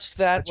I watched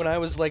that when I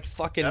was like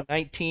fucking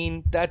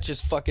 19, that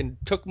just fucking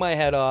took my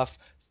head off,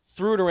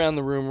 threw it around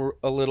the room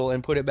a little,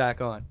 and put it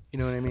back on. You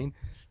know what I mean?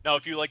 Now,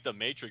 if you like The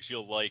Matrix,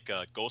 you'll like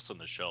Ghost in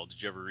the Shell.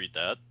 Did you ever read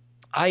that?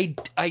 I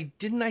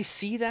didn't I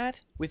see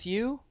that with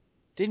you?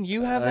 Didn't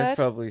you have I've that?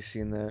 probably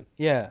seen that.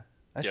 Yeah.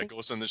 I Yeah, think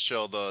Ghost in the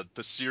Shell, the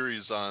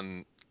series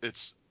on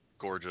it's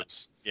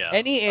gorgeous. Yeah.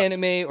 any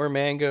anime or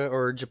manga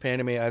or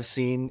Japanime I've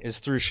seen is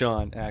through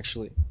Sean,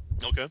 actually.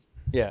 Okay.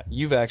 Yeah,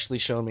 you've actually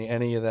shown me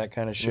any of that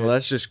kind of shit. Well,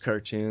 that's just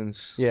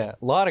cartoons. Yeah,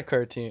 a lot of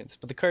cartoons,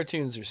 but the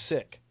cartoons are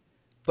sick.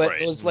 But Right.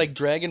 those like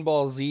Dragon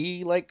Ball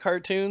Z like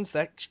cartoons,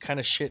 that kind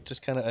of shit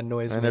just kind of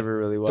annoys I me. never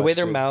really watched The way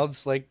their it.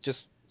 mouths like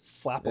just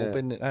flap Yeah.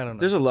 open, I don't know.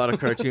 There's a lot of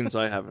cartoons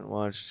I haven't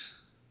watched.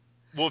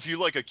 Well, if you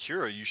like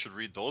Akira, you should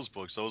read those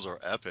books. Those are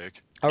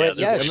epic. All right,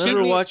 they're yeah, I shoot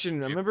remember me.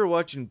 watching. I remember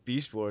watching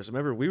Beast Wars. I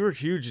remember we were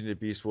huge into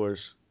Beast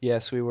Wars.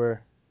 Yes, we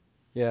were.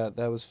 Yeah,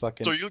 that was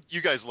fucking. So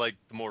you guys like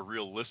the more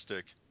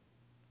realistic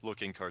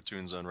looking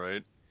cartoons then,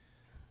 right?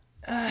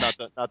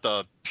 Not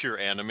the pure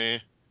anime.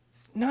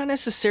 Not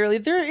necessarily.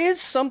 There is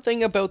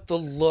something about the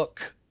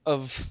look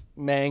of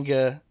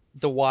manga,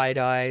 the wide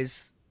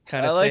eyes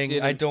kind I of like thing.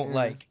 it, I don't yeah.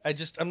 like.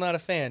 I'm not a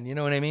fan. You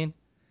know what I mean?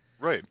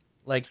 Right.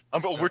 Like,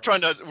 But we're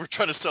trying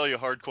to sell you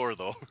hardcore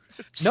though.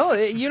 no,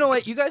 you know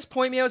what? You guys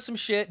point me out some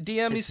shit,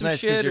 DM me It's some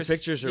nice 'cause shit, your or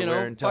pictures are you know,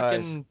 wearing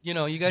ties. fucking,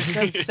 you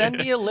guys send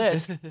me a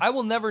list. I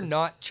will never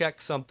not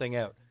check something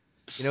out.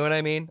 You know what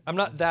I mean? I'm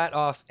not that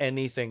off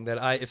anything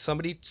that if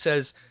somebody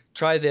says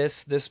try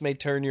this may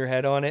turn your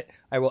head on it,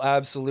 I will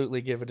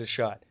absolutely give it a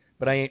shot.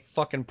 But I ain't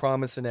fucking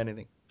promising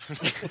anything.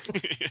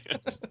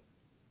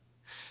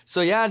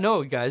 So yeah,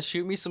 no, guys,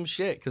 shoot me some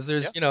shit because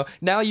there's,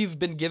 now you've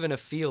been given a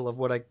feel of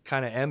what I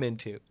kind of am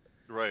into.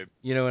 Right.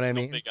 You know what I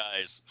No mean? big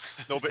eyes.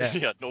 No big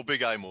Yeah. no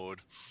big eye mode.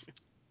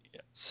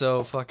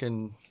 So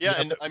fucking Yeah,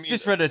 and I You mean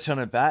just read a ton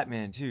of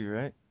Batman too,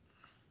 right?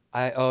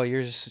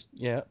 you're just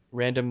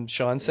random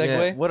Sean segue.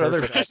 Yeah. What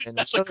other That's Batman?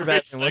 that's What a other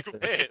great Batman was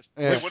segue. there?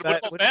 Yeah. Wait, what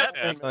about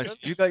Batman? Hang on,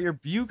 man?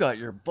 you got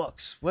your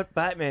books. What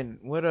Batman?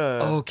 What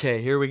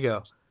Okay, here we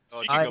go.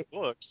 Speaking of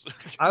books,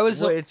 I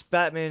was. What, it's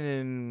Batman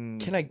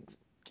and Can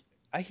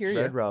I hear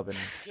Red you. Robin.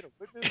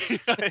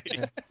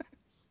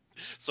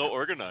 so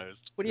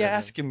organized. What are you Yeah.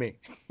 asking me?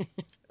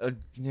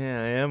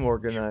 Yeah, I am You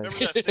organized. remember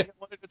that thing I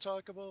wanted to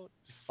talk about?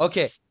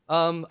 Okay.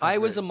 I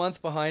was read- a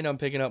month behind on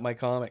picking up my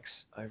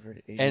comics. I've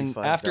read And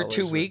 $85 after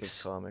 2 worth of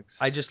weeks, comics.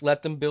 I just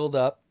let them build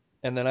up,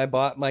 and then I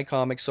bought my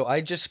comics. So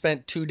I just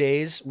spent 2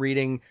 days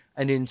reading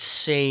an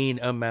insane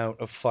amount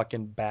of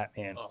fucking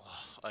Batman. Oh,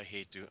 I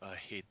hate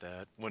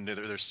that when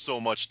there's so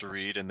much to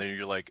read and then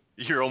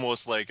you're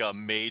almost like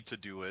made to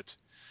do it.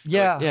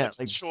 Yeah. Like, Yeah, it's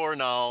a chore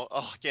now.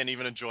 Oh, I can't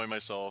even enjoy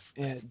myself.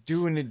 Yeah,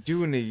 doing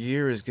a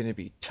year is gonna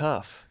be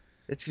tough.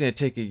 It's gonna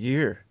take a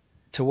year.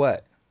 To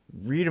what?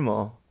 Read them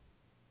all.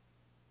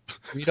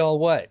 Read all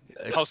what?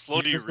 How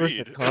slow do you Year's worth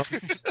of read?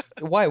 comics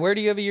Why? Where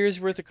do you have a year's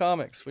worth of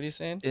comics? What are you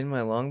saying? in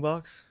my long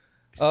box.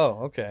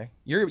 Oh, okay.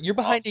 You're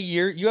behind a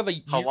year. You have a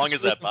How year's long is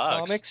worth that of box?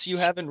 comics you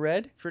haven't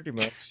read? Pretty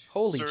much.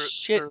 Holy Sir-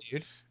 shit, sir,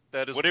 dude.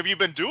 That is What have you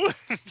been doing?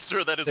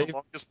 Sir, that is the Save-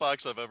 longest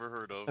box I've ever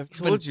heard of. I've He's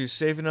been- told you,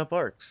 saving up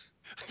arcs.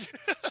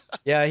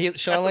 Yeah,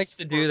 Sean likes Yes,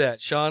 to do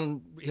that.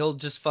 Sean, he'll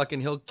just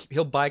fucking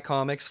he'll buy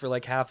comics for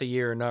like half a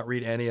year and not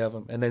read any of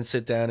them, and then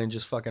sit down and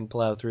just fucking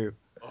plow through.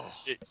 Oh,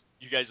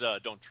 You guys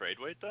don't trade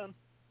weight then?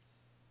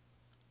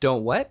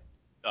 Don't what?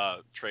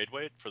 Trade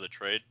weight for the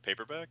trade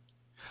paperback?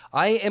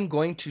 I am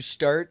going to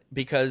start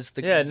because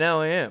Yeah,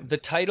 now I am. the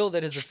title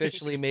that has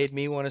officially made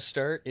me want to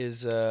start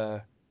is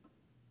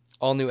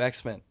All New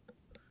X-Men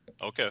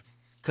Okay.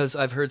 because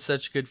I've heard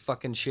such good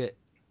fucking shit.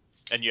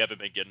 And you haven't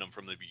been getting them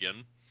from the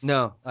beginning?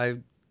 No, I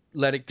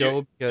let it go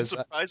and because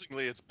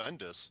surprisingly, it's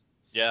Bendis.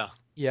 Yeah.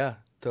 yeah,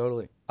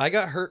 totally. I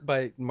got hurt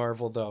by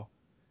Marvel though,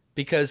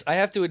 because I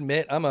have to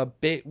admit I'm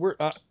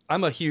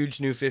a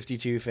huge New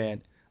 52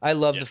 fan. I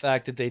love the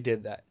fact that they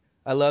did that.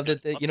 I love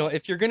that they,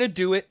 if you're gonna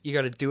do it, you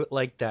got to do it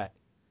like that.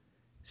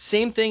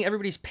 Same thing.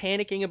 Everybody's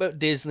panicking about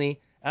Disney.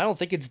 I don't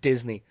think it's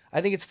Disney.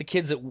 I think it's the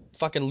kids at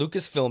fucking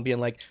Lucasfilm being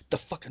like, the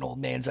fucking old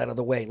man's out of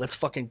the way. Let's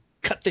fucking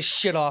cut this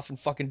shit off and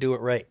fucking do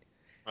it right.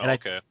 Oh, And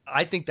okay.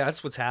 I think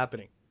that's what's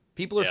happening.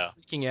 People are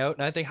freaking out,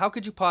 and I think, how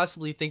could you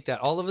possibly think that?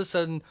 All of a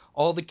sudden,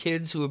 all the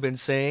kids who have been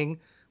saying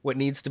what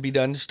needs to be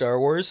done to Star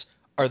Wars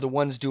are the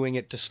ones doing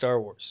it to Star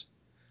Wars.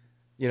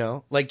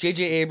 Like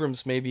J.J.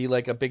 Abrams may be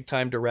like a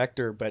big-time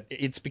director, but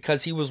it's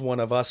because he was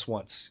one of us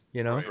once,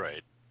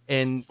 Right.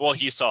 And Well,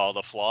 he saw all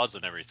the flaws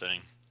and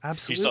everything.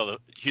 absolutely.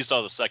 He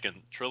saw the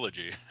second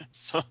trilogy.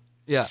 So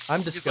Yeah,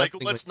 I'm He's like,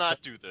 disgusting. let's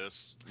not do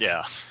this.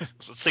 yeah,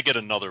 let's take it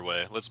another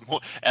way. Let's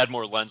add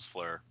more lens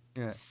flare.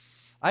 Yeah.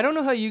 I don't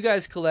know how you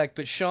guys collect,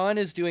 but Sean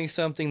is doing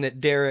something that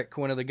Derek,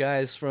 one of the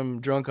guys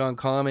from Drunk on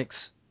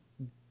Comics,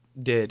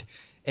 did.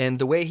 And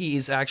the way he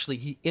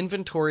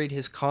inventoried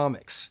his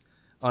comics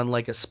on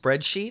like a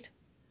spreadsheet.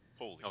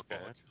 Holy fuck.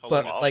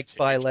 But like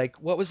by like,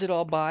 what was it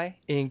all by?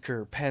 Ink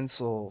or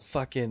pencil,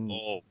 fucking.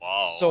 Oh wow.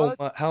 So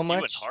how You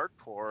went much?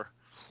 hardcore.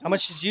 How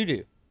much did you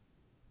do?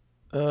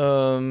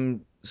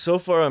 So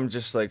far I'm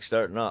just like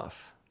starting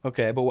off.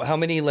 Okay, but how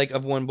many like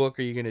of one book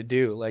are you gonna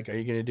do? Like, are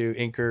you gonna do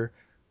inker,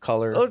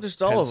 color, Oh,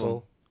 just all of pencil,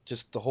 them.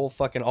 just the whole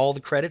fucking all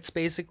the credits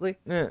basically?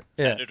 Yeah.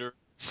 Yeah, Editor.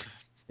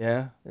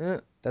 yeah. Yeah.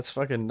 That's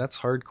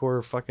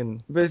hardcore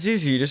fucking. But it's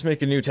easy. You just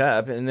make a new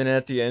tab, and then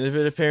at the end of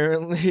it,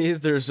 apparently,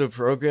 there's a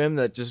program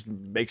that just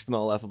makes them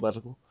all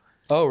alphabetical.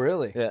 Oh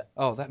really? Yeah.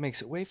 Oh, that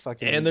makes it way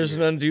fucking. And there's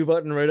easier. an undo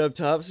button right up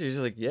top, so you're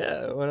just like,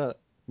 yeah, why not?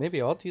 Maybe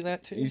I'll do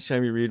that too. Each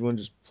time you read one,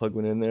 just plug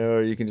one in there,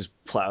 or you can just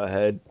plow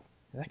ahead.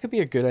 That could be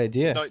a good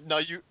idea. Now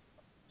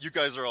you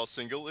guys are all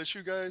single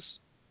issue guys.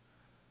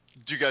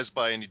 Do you guys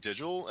buy any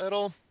digital at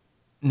all?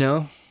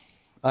 No,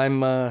 I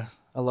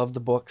love the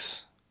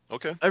books.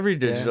 Okay. I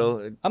read Yeah.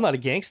 digital. I'm not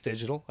against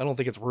digital. I don't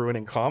think it's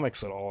ruining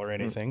comics at all or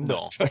anything.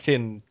 No. But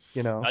fucking,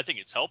 I think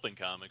it's helping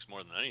comics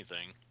more than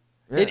anything.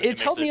 Yeah. It's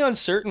makes helped it- me on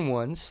certain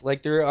ones.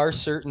 Like there are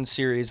certain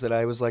series that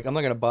I was like, I'm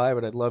not gonna buy,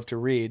 but I'd love to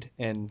read,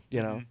 and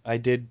I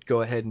did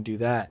go ahead and do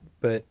that.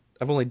 But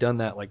I've only done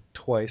that like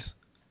twice.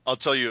 I'll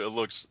tell you, it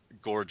looks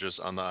gorgeous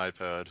on the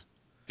iPad.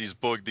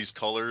 These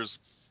colors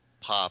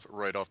pop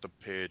right off the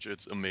page.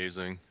 It's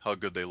amazing how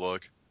good they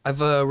look. I've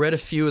read a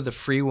few of the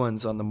free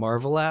ones on the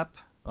Marvel app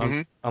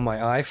Mhm. on my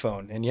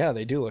iPhone, and yeah,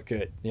 they do look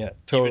good. Yeah,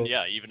 totally.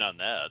 Even on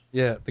that.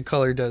 Yeah, the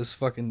color does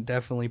fucking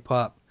definitely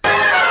pop.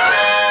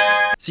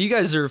 So you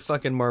guys are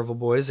fucking Marvel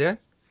boys, yeah?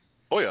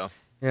 Oh yeah.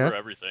 Yeah. For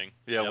everything.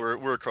 Yeah, Yep.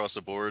 we're across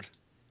the board.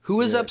 Who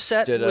was Yeah,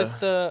 upset did,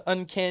 with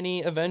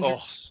Uncanny Oh,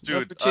 Avengers?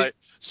 dude, number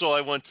 2?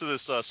 I went to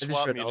this I just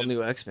swap read all meet.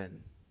 new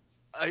X-Men.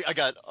 I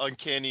got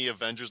Uncanny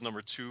Avengers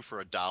 #2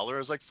 for $1. I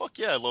was like, fuck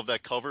yeah, I love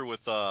that cover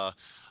with a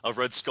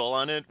Red Skull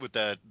on it with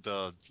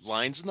the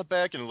lines in the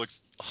back, and it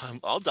looks.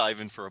 I'll dive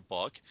in for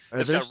 $1. Are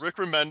It's there got Rick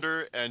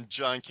Remender and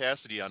John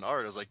Cassidy on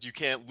art. I was like, you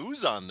can't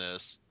lose on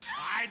this.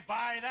 I'd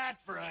buy that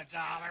for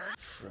 $1.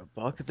 for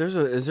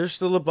 $1? Is there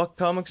still a Buck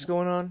Comics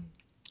going on?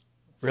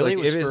 Really?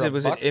 Like, It was for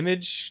was $1? it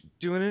Image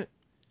doing it?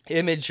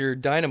 Image or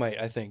Dynamite,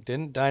 I think.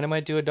 Didn't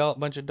Dynamite do a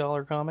bunch of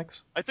dollar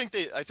comics? I think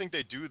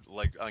they do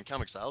like on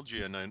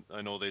Comixology, and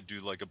I know they do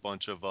like a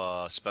bunch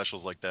of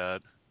specials like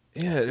that.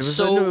 Yeah, it was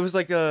So- no, it was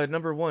like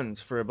number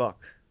ones for $1.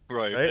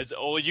 Right.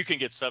 Right? You can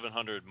get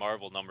 700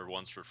 Marvel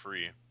 #1s for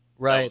free.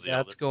 Right, was the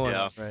that's other- going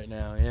Yeah. on right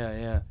now. Yeah,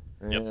 yeah.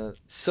 Yep. Yeah.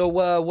 So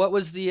what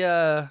was the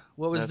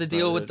That's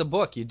deal not with it. the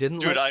book? You didn't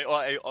Dude, like?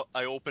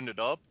 I opened it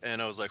up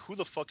and I was like, who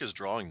the fuck is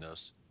drawing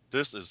this?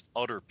 This is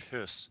utter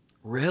piss.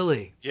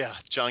 Really? Yeah,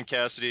 John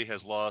Cassidy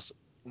has lost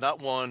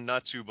not one,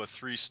 not two, but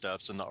 3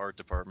 steps in the art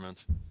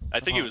department. I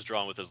think he was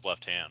drawn with his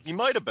left hand. He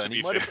might have To been. be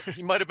He might fair. have.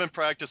 He might have been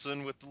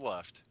practicing with the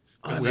left.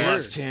 I'm Weird.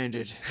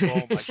 left-handed.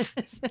 Oh my!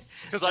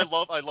 Because I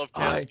love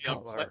Cassidy Eye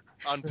on, color.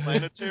 on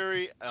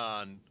Planetary,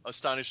 on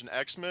Astonishing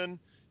X-Men.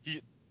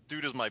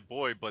 Dude is my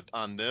boy, but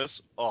on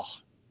this,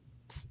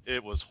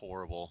 it was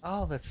horrible.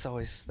 Oh, that's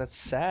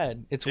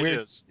sad. It's It weird.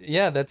 is.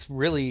 Yeah, that's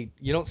really,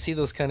 you don't see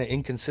those kind of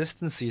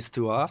inconsistencies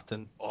too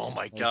often. Oh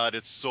my god,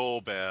 it's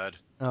so bad.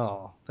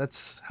 Oh,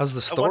 how's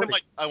the story?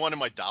 I wanted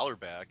my $1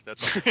 back.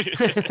 That's all.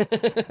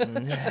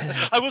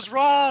 I was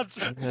robbed.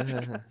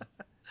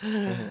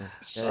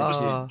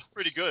 It's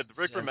pretty good.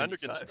 Rick Remender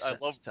can. 75 I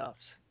love. cents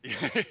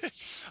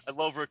tops. I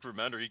love Rick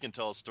Remender. He can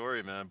tell a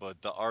story, man.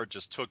 But the art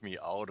just took me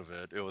out of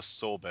it. It was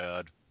so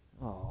bad.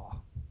 Oh,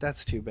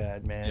 that's too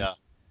bad, man. Yeah.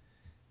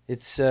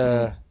 It's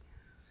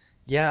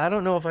yeah, I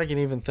don't know if I can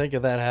even think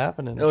of that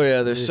happening. Oh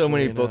yeah, there's so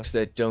many recently enough. books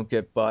that don't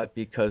get bought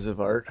because of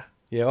art.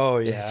 Yeah, oh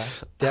yeah,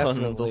 It's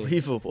definitely.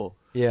 unbelievable.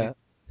 Yeah,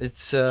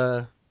 it's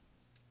And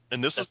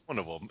this is one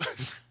of them.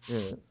 Yeah.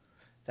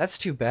 that's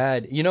too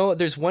bad. You know,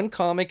 there's one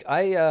comic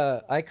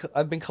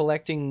I've been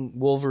collecting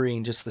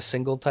Wolverine, just the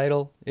single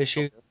title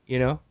issue. You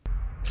know,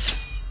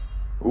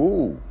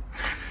 Ooh,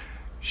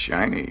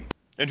 shiny.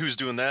 And who's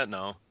doing that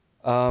now?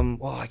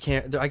 well, I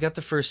can't. I got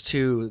the first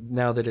 2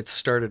 now that it's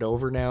started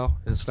over. Now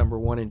it's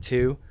 #1 and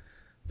 2,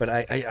 but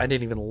I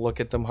didn't even look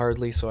at them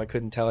hardly, so I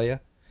couldn't tell you.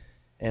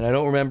 And I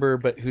don't remember,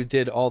 but who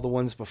did all the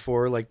ones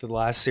before, like the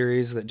last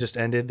series that just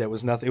ended? That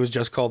was nothing. It was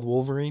just called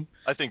Wolverine.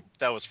 I think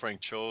that was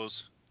Frank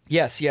Cho's.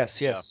 Yes.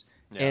 Yeah.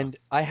 And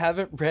I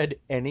haven't read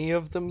any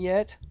of them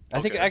yet.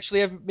 I think Okay.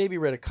 actually I've maybe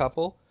read a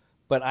couple,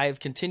 but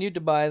I've continued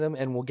to buy them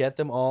and will get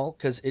them all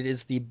because it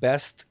is the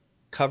best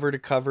cover to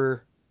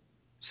cover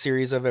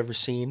series I've ever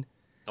seen.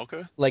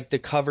 Okay. Like the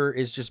cover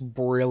is just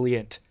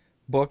brilliant,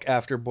 book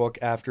after book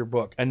after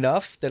book.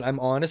 Enough that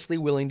I'm honestly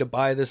willing to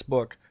buy this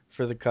book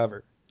for the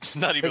cover.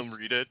 Not even It's-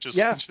 read it. Just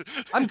yeah,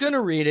 I'm gonna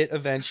read it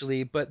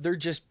eventually, but they're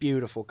just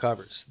beautiful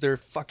covers. They're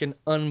fucking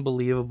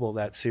unbelievable,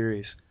 that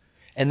series.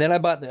 And then I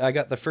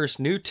got the first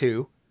new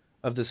 2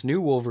 of this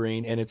new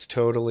Wolverine, and it's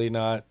totally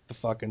not the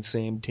fucking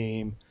same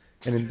team,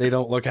 and they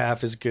don't look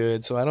half as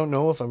good. So I don't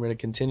know if I'm gonna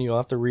continue. I'll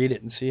have to read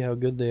it and see how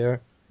good they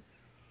are.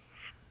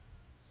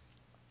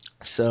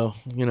 So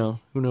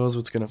who knows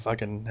what's gonna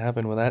fucking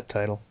happen with that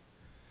title?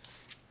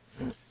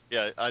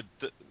 Yeah.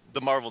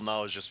 The Marvel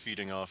now is just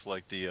feeding off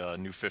like the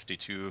New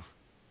 52.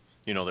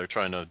 They're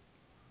trying to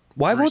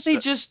Why Very won't they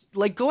sad. just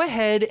like go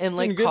ahead and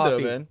like been good, though,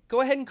 copy? man.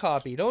 Go ahead and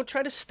copy. Don't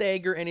try to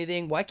stagger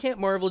anything. Why can't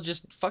Marvel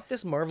just fuck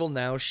this Marvel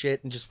Now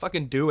shit and just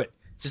fucking do it?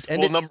 Just end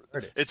Well, it. And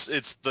start it.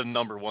 it's the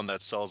number one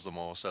that sells the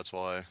most. That's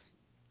why.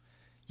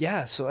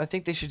 Yeah, so I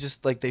think they should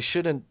just like they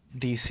shouldn't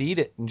DC'd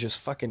it and just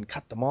fucking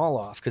cut them all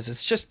off because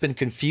it's just been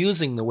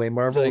confusing the way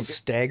Marvel Like- is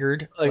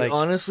staggered. Like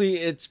honestly,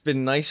 it's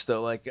been nice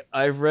though. Like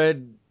I've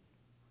read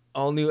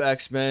all new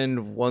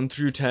X-Men 1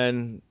 through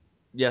 10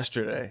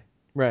 yesterday,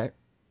 right.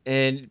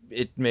 and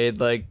it made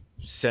like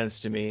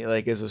sense to me,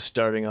 like as a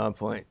starting on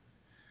point.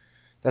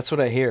 That's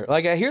what I hear.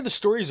 Like I hear the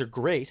stories are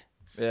great,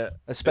 Yeah.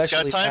 especially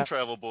It's got time af-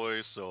 travel,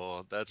 boys.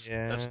 So that's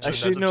Yeah. that's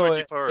Actually, a no.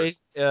 tricky part.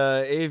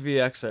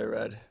 AVX I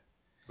read.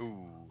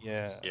 Ooh.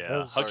 Yeah.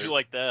 Yeah. Sorry. How'd you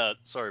like that?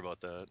 Sorry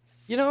about that.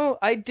 You know,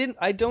 I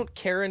don't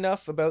care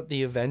enough about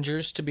the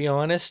Avengers to be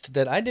honest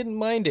that I didn't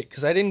mind it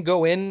because I didn't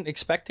go in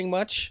expecting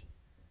much.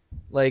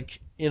 Like,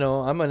 you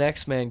know, I'm an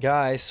X-Men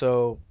guy,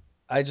 so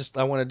I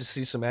wanted to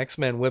see some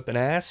X-Men whipping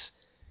ass.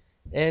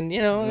 And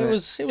you know, it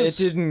was It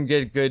didn't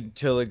get good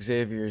till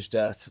Xavier's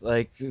death,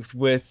 like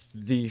with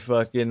the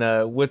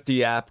fucking with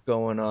the app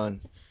going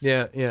on.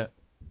 yeah.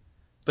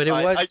 But it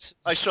was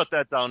I shut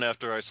that down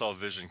after I saw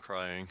Vision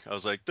crying. I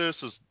was like,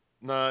 this is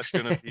not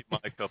gonna be my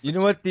cup. You of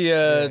know what tea.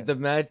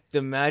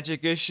 the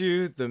magic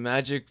issue, the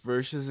magic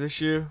versus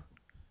issue?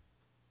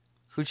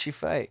 who'd she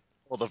fight?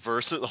 Well, the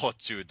verses. Oh,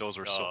 dude, those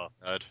were so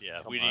bad. Yeah,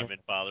 Come we on. didn't even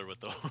bother with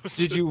those.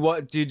 Did you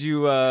what? Did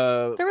you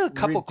There were a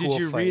couple did cool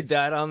you read fights.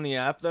 that on the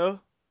app though?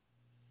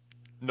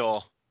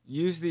 No.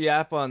 Use the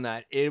app on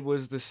that. It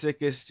was the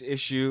sickest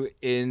issue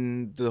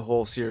in the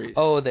whole series.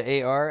 Oh,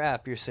 the AR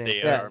app you're saying? The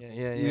yeah, AR.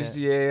 Yeah. Use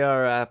the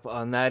AR app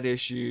on that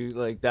issue.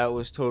 Like that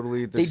was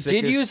totally the They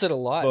sickest did use it a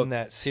lot book. in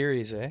that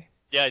series, eh?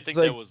 Yeah, I think It's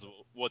like- that was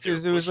what they were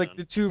Because it was like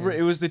pushing.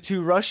 it was the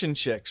two Russian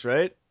chicks,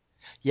 right?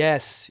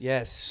 Yes.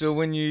 So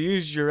when you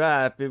use your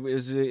app, it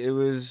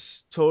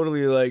was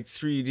totally like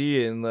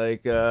 3D and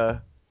like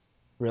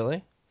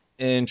really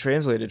and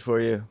translated for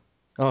you.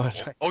 oh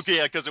nice. Okay,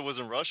 yeah, because it was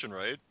in Russian,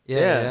 right?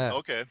 Yeah.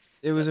 Okay.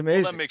 It was Well,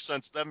 amazing. that makes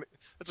sense.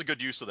 That's a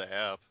good use of the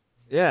app.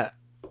 Yeah.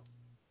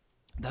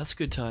 That's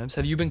good times.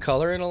 Have you been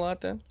coloring a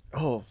lot then?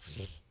 Oh,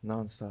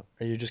 nonstop.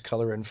 Are you just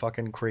coloring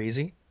fucking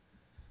crazy?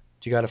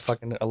 Do you got a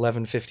fucking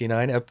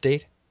 1159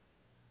 update?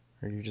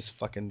 Or are you just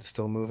fucking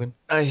still moving?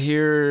 I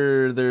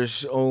hear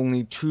there's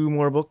only 2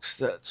 more books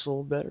that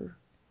sold better.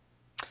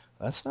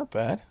 That's not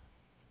bad.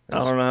 I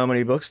don't know how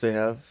many books they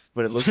have,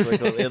 but it looks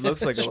like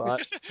a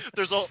lot.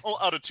 There's all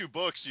out of 2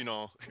 books, you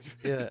know.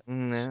 Yeah.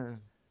 Yeah.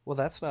 Well,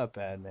 that's not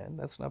bad, man.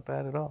 That's not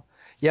bad at all.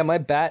 Yeah, my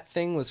bat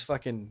thing was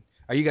fucking.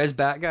 Are you guys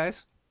bat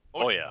guys?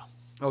 Oh yeah.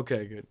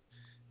 Okay, good.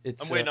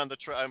 It's I'm waiting on the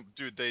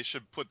dude. They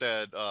should put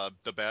that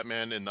the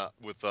Batman in the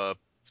with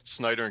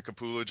Snyder and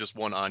Capullo, just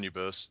one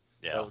omnibus.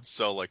 Yeah. That would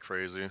sell like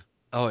crazy.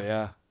 Oh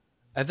yeah.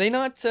 Have they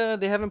not?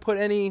 They haven't put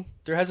any.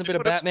 There hasn't been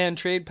a Batman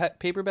trade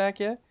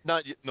paperback yet.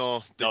 Not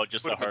no. They No,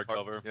 just put a them in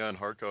hardcover. Yeah, in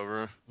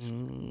hardcover.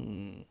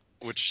 Mm.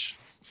 Which,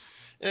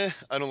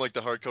 I don't like the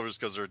hardcovers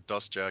because they're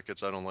dust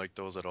jackets. I don't like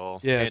those at all.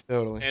 Yeah,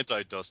 totally.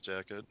 Anti-dust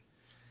jacket.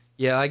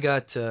 Yeah, I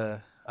got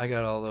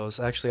all those.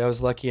 Actually, I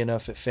was lucky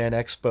enough at Fan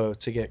Expo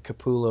to get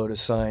Capullo to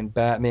sign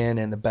Batman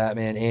and the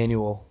Batman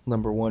Annual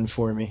 #1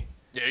 for me.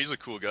 Yeah, he's a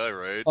cool guy,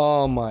 right?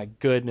 Oh my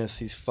goodness,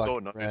 he's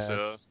fucking So nice. rad.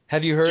 Yeah.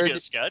 Have you Did heard? you get a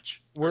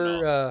sketch? Or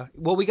We're no?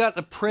 well, we got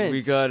the Prince.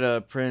 We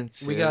got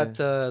Prince. We yeah.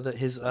 got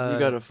his we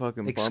got a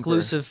fucking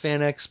exclusive Fan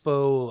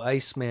Expo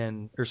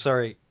Iceman, or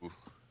sorry, Ooh.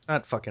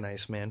 not fucking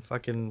Iceman,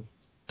 fucking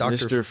Doctor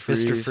Mr.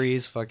 Freeze. Mr.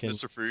 Freeze, fucking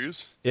Mr.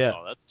 Freeze. yeah,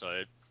 Oh, that's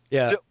tight.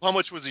 yeah. How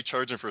much was he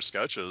charging for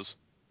sketches?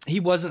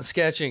 He wasn't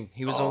sketching;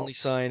 he was Oh. only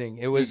signing.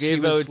 It He was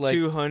gave was out like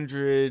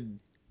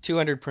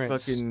 200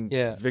 prints. fucking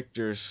Yeah,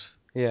 Victors.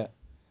 yeah.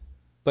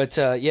 But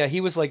yeah,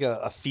 he was like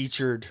a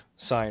featured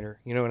signer.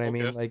 You know what I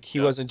mean? Okay. Like he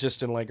Yeah. wasn't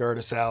just in like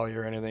Artist Alley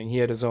or anything. He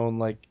had his own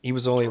like he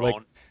was only like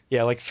Throne.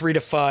 yeah, like 3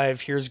 to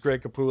 5. Here's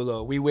Greg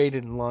Capullo. We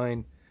waited in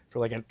line for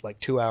like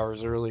 2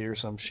 hours early or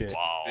some shit.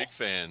 Wow. Big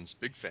fans.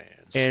 Big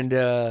fans. And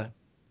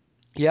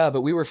yeah,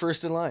 but we were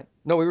first in line.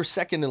 No, we were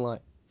second in line.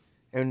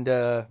 And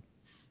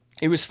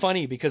it was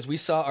funny because we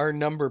saw our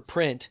number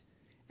print,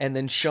 and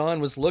then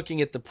Sean was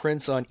looking at the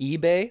prints on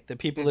eBay that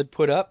people had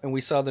put up, and we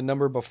saw the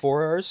number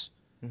before ours.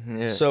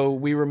 Yeah. So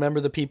we remember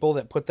the people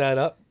that put that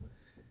up,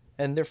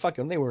 and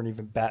they weren't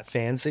even Bat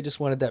fans. They just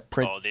wanted that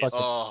print. Oh, they- fucking,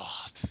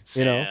 Oh,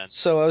 you know. man.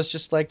 So I was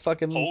just like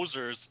fucking.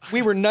 Posers.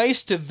 We were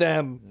nice to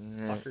them,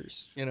 Yeah.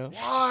 fuckers. You know.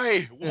 why?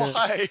 Yeah.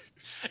 Why?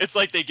 It's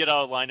like they get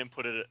out of line and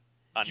put it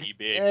on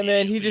eBay. Yeah,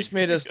 man, he immediately. just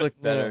made us look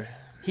better.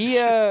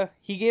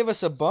 He gave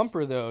us a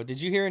bumper though.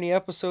 Did you hear any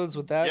episodes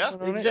with that? Yeah,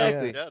 one on it?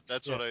 exactly. Yeah,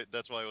 that's Yeah.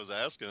 That's why I was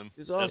asking.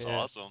 It's That's awesome.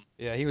 awesome.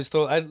 Yeah, he was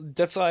told.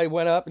 That's why I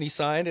went up and he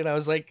signed, and I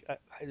was like,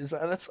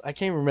 I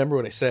can't remember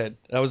what I said.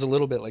 I was a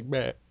little bit like,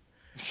 meh.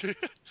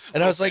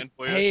 And I was like,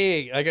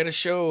 hey, I got a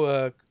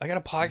show. I got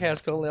a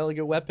podcast called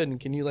Elegant Weapon.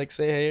 Can you like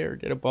say hey or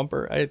get a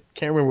bumper? I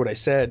can't remember what I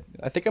said.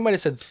 I think I might have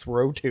said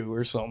throw to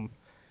or something.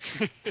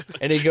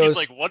 And he goes,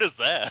 He's like, what is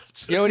that?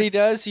 you know what he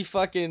does? He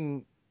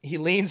fucking he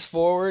leans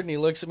forward and he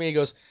looks at me. He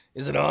goes,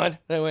 "Is it on?"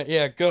 And I went,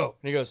 "Yeah, go."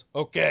 And he goes,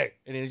 "Okay."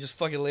 And he just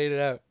fucking laid it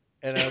out.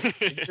 And I was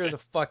like, "You're the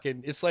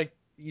fucking." It's like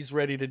he's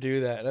ready to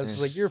do that. And I was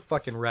just like, "You're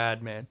fucking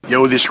rad, man."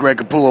 Yo, this is Greg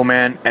Capullo,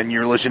 man, and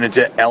you're listening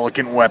to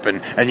Elegant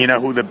Weapon. And you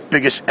know who the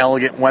biggest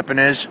elegant weapon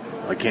is?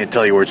 I can't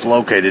tell you where it's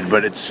located,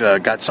 but it's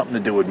got something to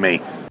do with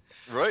me.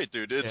 Right,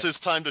 dude. It's his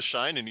time to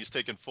shine, and he's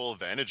taking full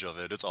advantage of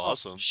it. It's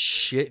awesome.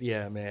 Shit,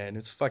 yeah, man.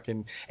 It's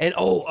fucking. And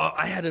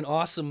I had an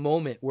awesome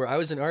moment where I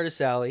was in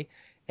Artist Alley,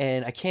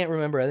 and I can't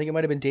remember. I think it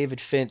might have been David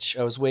Finch.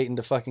 I was waiting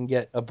to fucking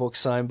get a book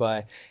signed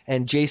by,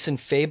 and Jason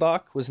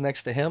Fabok was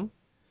next to him.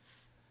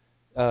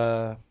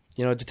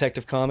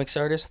 Detective Comics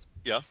artist.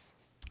 Yeah.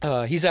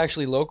 He's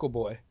actually local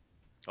boy.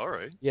 All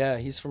right. Yeah,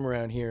 he's from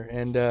around here,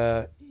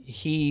 and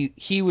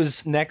he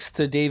was next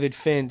to David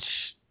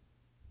Finch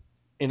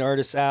in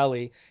Artist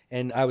Alley,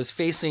 and I was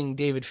facing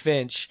David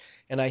Finch,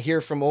 and I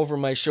hear from over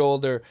my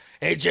shoulder,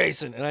 "Hey,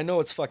 Jason," and I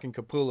know it's fucking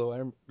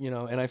Capullo.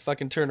 And I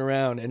fucking turn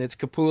around, and it's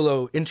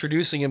Capullo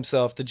introducing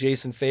himself to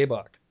Jason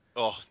Fabok.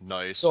 Oh,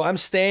 nice. So I'm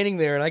standing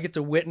there, and I get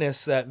to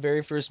witness that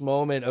very first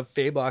moment of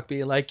Fabok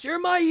being like, "You're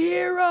my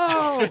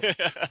hero,"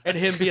 and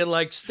him being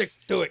like, "Stick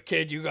to it,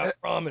 kid. You got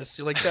promise."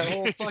 Like that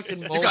whole fucking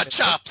moment. You got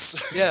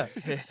chops. Yeah.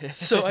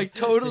 So I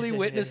totally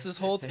witnessed this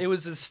whole. It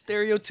was as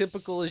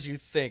stereotypical as you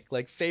think.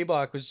 Like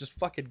Fabok was just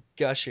fucking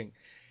gushing,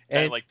 Kind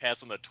and of like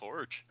passing the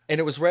torch. and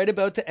it was right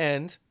about to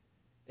end.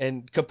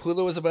 And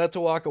Capullo was about to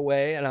walk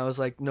away, and I was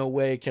like, "No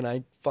way, can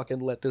I fucking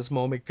let this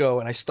moment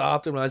go?" And I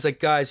stopped him, and I was like,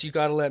 "Guys, you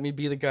gotta let me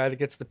be the guy that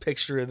gets the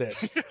picture of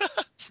this."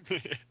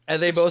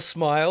 And they both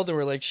smiled and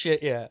were like,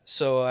 "Shit, yeah."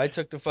 So I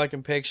took the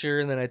fucking picture,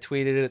 and then I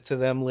tweeted it to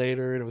them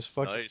later, and it was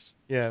fucking Nice.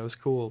 Yeah, it was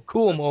cool.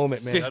 Cool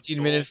moment, man.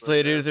 15 minutes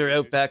later, they're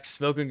out back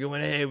smoking,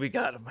 going, "Hey, we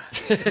got him."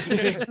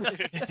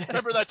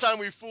 Remember that time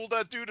we fooled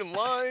that dude in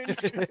line?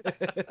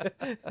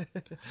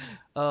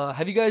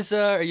 Have you guys?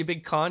 Are you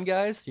big con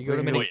guys? Do you go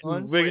to many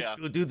cons? We're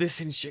gonna do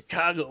this in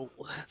Chicago.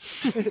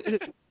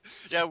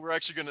 Yeah, we're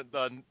actually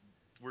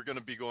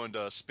gonna be going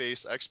to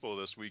Space Expo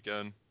this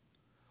weekend.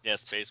 Yeah,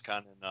 SpaceCon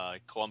in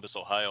Columbus,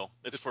 Ohio.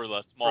 It's for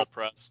the small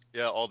press.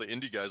 Yeah, all the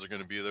indie guys are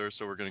gonna be there,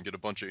 so we're gonna get a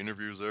bunch of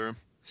interviews there.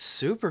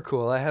 Super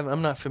cool.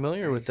 I'm not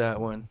familiar with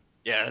that one.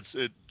 Yeah,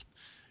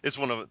 it's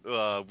one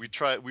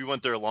of we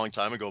went there a long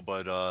time ago,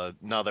 but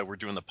now that we're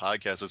doing the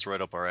podcast, it's right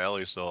up our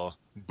alley. So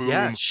boom.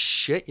 Yeah,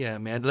 shit, yeah,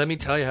 man. Let me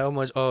tell you how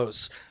much. I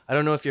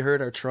don't know if you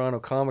heard our Toronto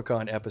Comic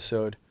Con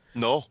episode.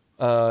 No.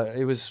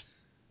 It was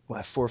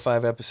 4 or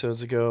 5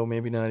 episodes ago,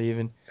 maybe not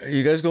even. Are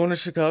you guys going to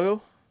Chicago?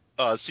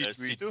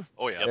 C2E2?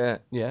 Oh yeah.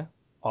 Yeah.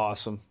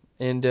 Awesome.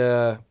 And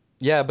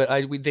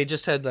they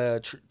just had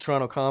the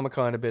Toronto Comic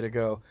Con a bit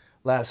ago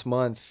last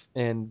month,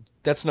 and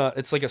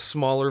it's like a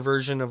smaller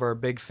version of our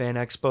big fan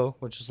expo,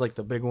 which is like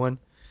the big one.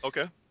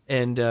 Okay.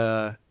 And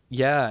and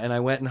I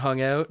went and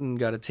hung out and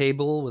got a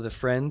table with a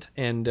friend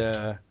and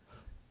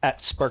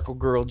at Sparkle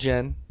Girl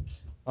Jen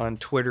on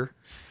Twitter.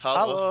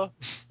 Holla.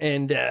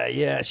 And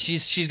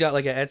she's got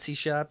like an Etsy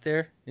shop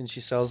there, and she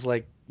sells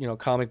like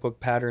comic book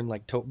pattern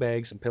like tote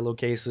bags and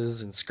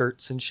pillowcases and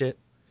skirts and shit.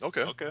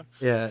 Okay.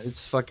 Yeah,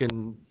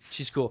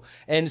 she's cool.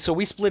 And so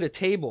we split a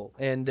table,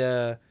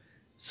 and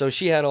so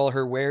she had all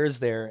her wares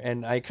there,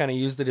 and I kind of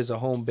used it as a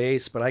home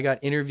base. But I got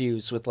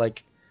interviews with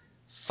like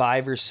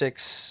 5 or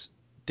 6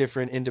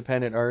 different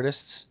independent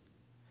artists.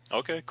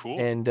 Okay, cool.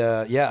 And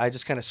I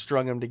just kind of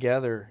strung them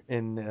together,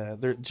 and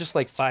they're just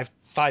like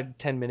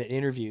 5-10 minute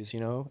interviews,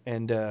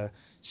 And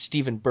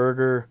Steven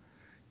Berger,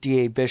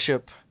 D.A.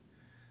 Bishop,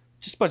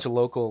 just a bunch of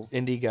local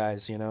indie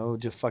guys,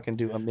 to fucking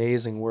do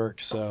amazing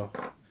work. So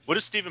what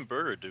does Steven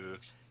Berger do?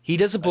 he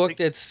does a book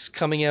that's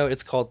coming out.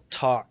 It's called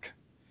Talk,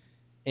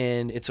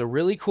 and it's a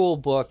really cool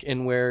book,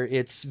 and where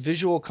it's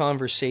visual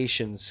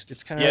conversations.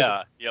 It's kind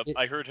of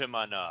I heard him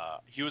on.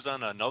 He was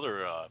on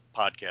another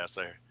podcast.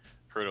 I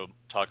heard him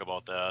talk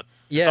about that.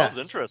 Yeah. It sounds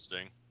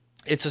interesting.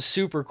 It's a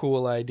super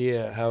cool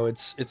idea. How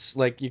it's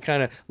like you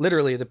kind of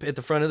literally at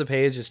the front of the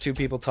page is 2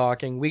 people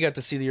talking. We got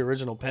to see the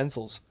original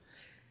pencils.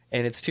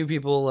 And it's 2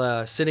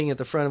 people sitting at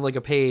the front of like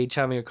a page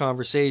having a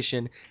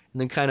conversation,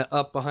 and then kind of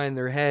up behind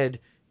their head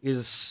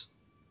is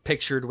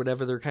pictured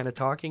whatever they're kind of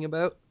talking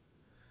about.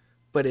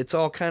 But it's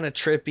all kind of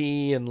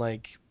trippy and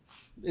like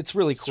it's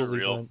really cool.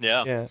 Surreal.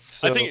 Yeah. Yeah.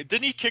 So I think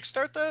didn't he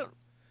kickstart that?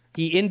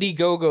 He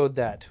Indiegogo'd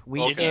that.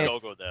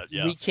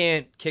 We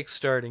can't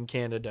kickstart in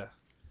Canada.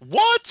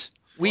 What?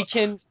 We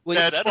can.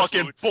 That's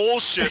fucking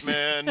bullshit,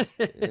 man.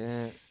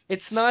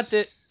 It's not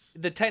that.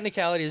 The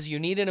technicality is you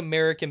need an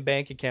American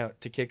bank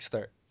account to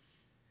kickstart.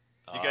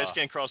 You guys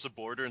can't cross a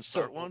border and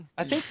start one?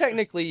 I think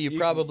technically you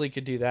probably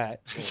could do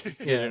that.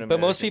 Yeah, but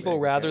most people,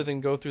 rather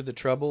than go through the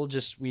trouble,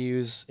 we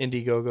use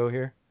Indiegogo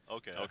here.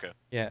 Okay.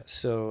 Yeah,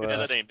 so...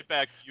 let's get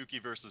back to Yuki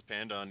versus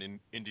Panda on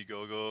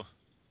Indiegogo.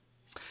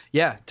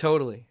 Yeah,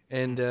 totally.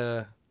 And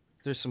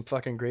there's some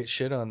fucking great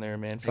shit on there,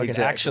 man. Fucking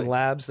Action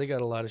Labs, they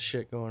got a lot of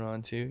shit going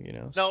on too,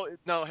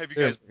 Now, have you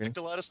guys picked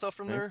a lot of stuff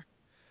from there?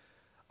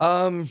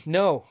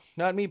 No,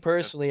 not me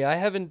personally.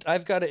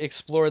 I've got to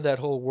explore that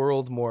whole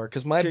world more,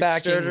 because my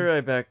backing... Kickstarter, I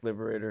backed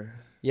Liberator.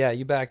 Yeah,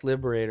 you backed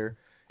Liberator.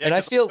 Yeah, And I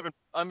 'cause feel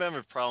I'm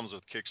having problems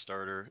with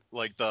Kickstarter,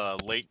 like the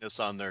lateness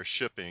on their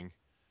shipping.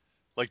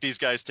 Like these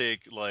guys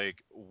take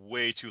like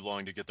way too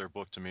long to get their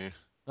book to me.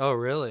 Oh,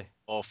 really?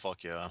 Oh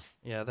fuck yeah.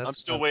 Yeah, I'm that's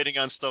still waiting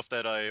on stuff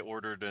that I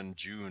ordered in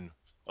June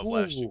of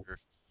last Ooh, year.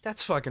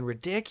 that's fucking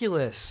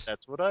ridiculous.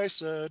 That's what I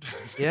said.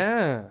 yeah,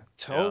 Yeah.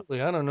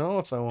 totally. I don't know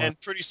if I want. And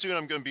pretty soon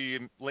I'm going to be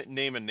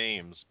naming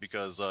names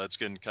because it's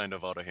getting kind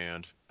of out of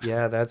hand.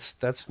 Yeah, that's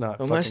not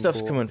Well, fucking my stuff's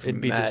cool. coming from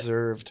It'd be Matt.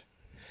 deserved.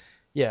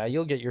 Yeah,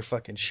 you'll get your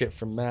fucking shit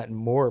from Matt and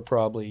more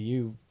probably.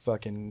 You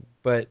fucking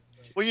but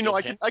Well, you know,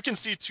 I can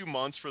see 2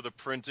 months for the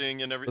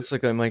printing and everything. Looks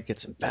like I might get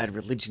some bad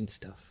religion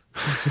stuff.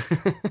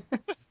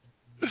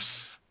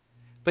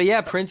 But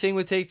yeah, printing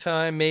would take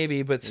time,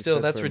 maybe, but least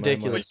still, that's that's where my money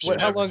ridiculous. is. What?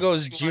 How long ago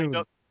is Everything lined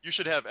June? up. You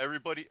should have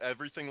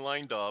everything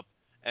lined up,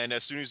 and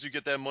as soon as you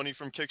get that money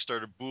from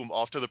Kickstarter, boom,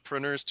 off to the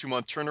printers,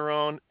 2-month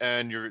turnaround,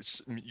 and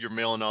you're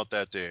mailing out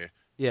that day.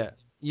 Yeah,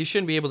 you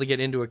shouldn't be able to get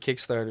into a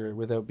Kickstarter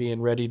without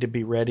being ready to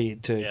be ready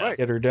to Right.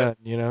 get her done.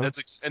 You know?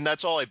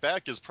 That's all I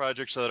back is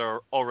projects that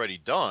are already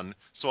done,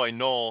 so I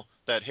know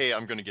that hey,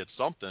 I'm going to get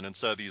something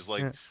instead of these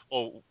like, Yeah.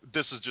 oh,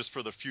 this is just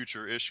for the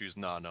future issues.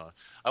 No,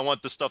 I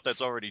want the stuff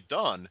that's already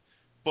done,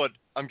 but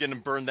I'm getting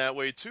burned that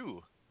way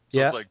too. So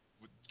Yeah. it's like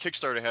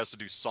Kickstarter has to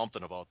do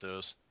something about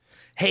this.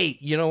 Hey,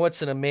 you know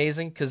what's an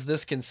amazing? Because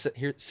this can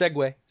here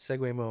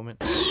segue moment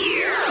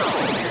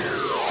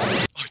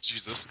Oh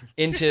Jesus!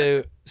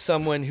 into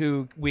someone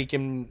who we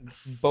can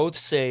both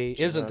say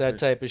isn't that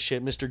type of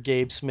shit, Mr.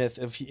 Gabe Smith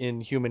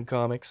in Human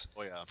Comics.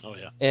 Oh yeah. Oh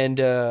yeah.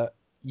 And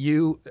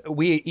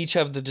we each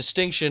have the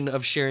distinction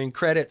of sharing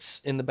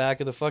credits in the back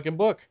of the fucking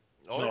book.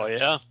 Oh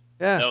yeah.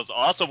 Yeah. That was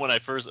awesome when I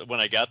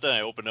got that.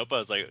 I opened up. I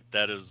was like,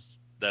 that is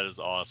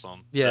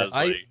awesome. Yeah,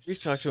 That is We've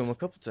talked to him a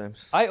couple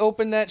times. I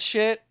opened that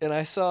shit and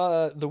I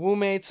saw the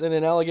Woomates and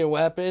an Elegant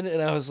Weapon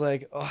and I was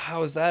like, oh,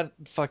 how is that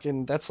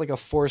fucking? That's like a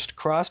forced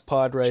cross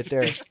pod right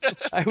there.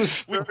 I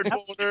was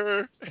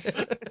boner.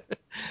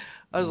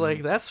 I was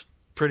like, that's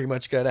pretty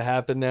much gotta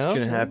happen now. It's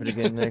gonna happen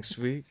again next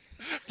week.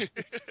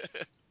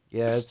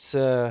 Yeah, it's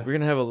We're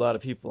gonna have a lot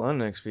of people on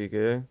next week,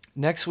 eh?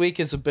 next week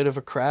is a bit of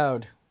a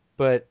crowd,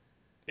 but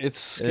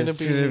it's gonna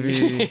It's gonna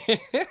be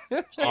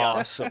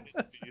awesome.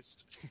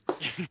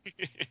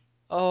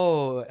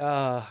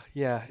 Oh,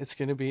 yeah, it's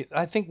gonna be.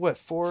 I think what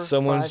 4.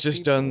 Someone's 5 just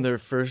people? done their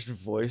first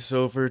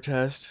voiceover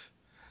test.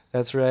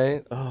 That's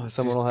right. Oh, it's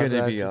Someone just will have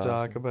gonna that be to awesome.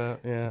 talk about.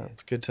 Yeah,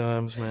 it's good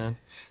times, man.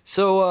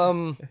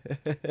 So,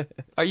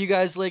 are you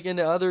guys like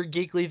into other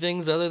geekly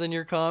things other than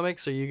your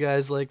comics? Are you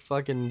guys like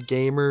fucking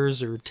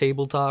gamers or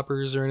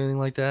tabletoppers or anything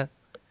like that?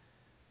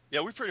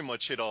 Yeah, we pretty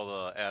much hit all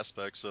the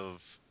aspects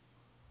of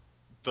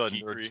the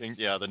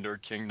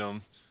Nerd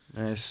Kingdom.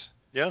 Nice.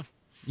 Yeah.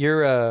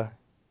 You're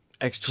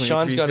X23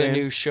 Sean's got a fan?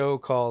 new show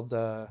called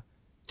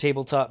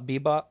Tabletop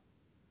Bebop.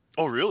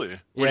 Oh really?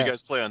 What do you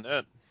guys play on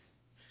that?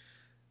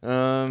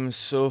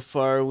 So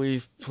far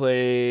we've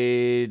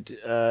played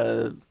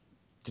the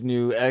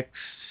new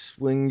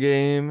X-Wing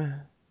game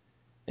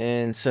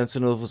and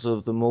Sentinels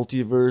of the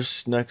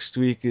Multiverse. Next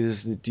week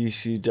is the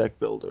DC Deck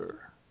Builder.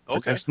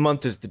 Okay. Next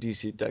month is the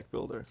DC Deck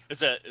Builder. Is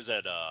that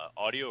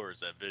audio or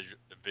is that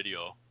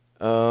video?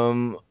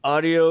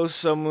 Audio,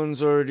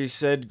 someone's already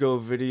said go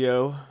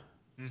video.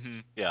 Mm-hmm.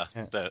 Yeah,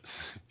 that.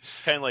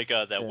 Kind of like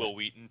that Will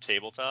Wheaton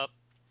tabletop.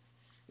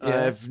 I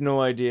have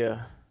no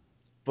idea.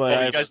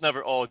 But you guys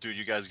never. Oh, dude,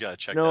 you guys gotta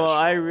check no, that show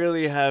I out.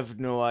 really have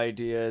no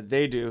idea.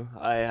 They do.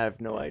 I have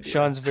no idea.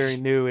 Sean's very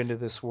new into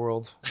this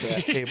world.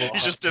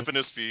 He's just dipping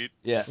his feet.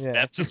 Yeah.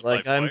 Baptism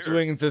Like by I'm fire.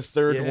 doing the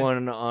third Yeah.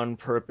 one on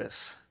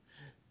purpose.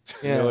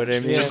 You Yeah. know what I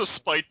mean? Just to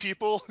spite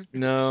people.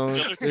 No,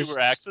 The other two were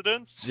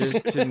accidents.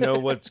 just to know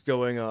what's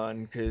going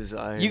on, because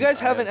You guys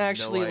haven't have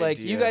actually no like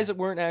you idea. guys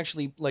weren't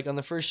actually like on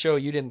the first show.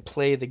 You didn't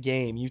play the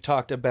game. You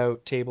talked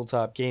about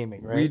tabletop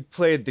gaming, right? We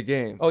played the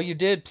game. Oh, you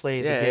did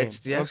play the Yeah, game. it's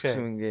the Okay.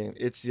 X-Wing game.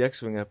 It's the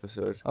X-Wing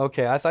episode.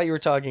 Okay, I thought you were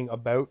talking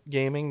about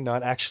gaming,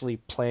 not actually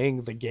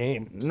playing the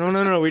game.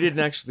 No, we didn't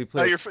actually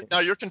play. Now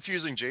you're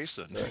confusing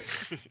Jason.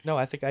 No,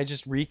 I think I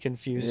just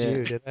reconfused Yeah.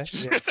 you, did I?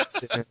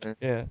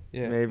 Yeah.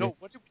 Maybe. No,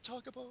 what did we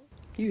talk about?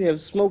 You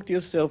have smoked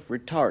yourself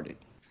retarded.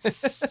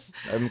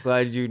 I'm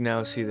glad you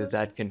now see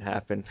that can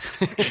happen.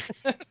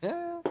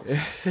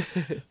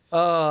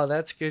 Oh,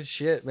 that's good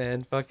shit,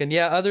 man. Fucking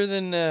yeah. Other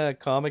than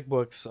comic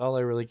books, all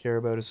I really care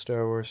about is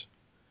Star Wars.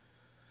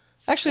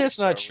 Actually, that's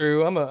not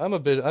true.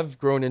 I've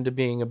grown into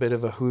being a bit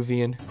of a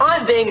Whovian.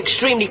 I'm being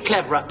extremely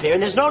clever up here,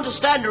 and there's no one to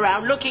stand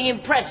around looking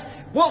impressed.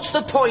 What's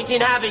the point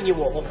in having you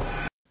all?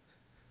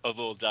 A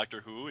little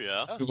Doctor Who,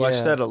 yeah. You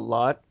watched that a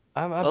lot.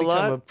 I've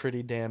become a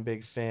pretty damn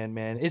big fan,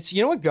 man. It's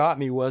you know what got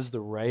me was the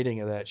writing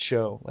of that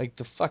show. Like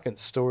the fucking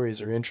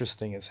stories are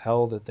interesting as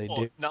hell that they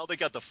do. Now they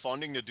got the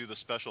funding to do the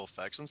special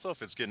effects and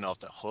stuff. It's getting off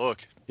the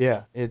hook.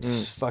 Yeah,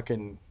 it's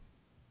fucking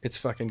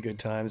good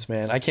times,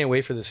 man. I can't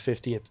wait for this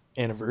 50th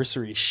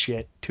anniversary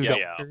shit.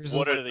 Yeah.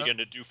 What are they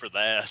gonna do for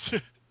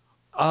that?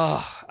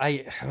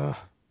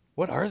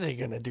 What are they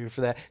gonna do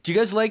for that? Do you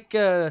guys like?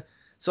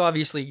 So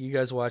obviously you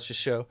guys watch the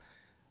show.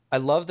 I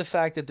love the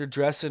fact that they're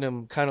dressing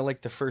him kind of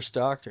like the First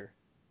Doctor.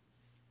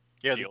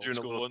 Yeah, The they're old doing a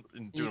school little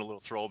one. doing a little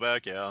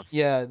throwback. Yeah.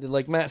 Yeah,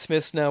 like Matt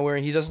Smith's now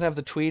wearing. He doesn't have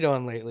the tweed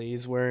on lately.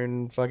 He's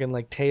wearing fucking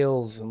like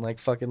tails and like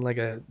fucking like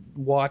a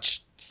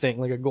watch thing,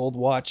 like a gold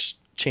watch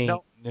chain.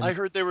 Now, And- I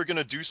heard they were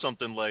gonna do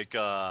something like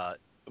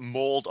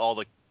mold all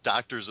the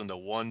doctors into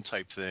one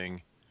type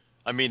thing.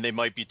 I mean, they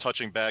might be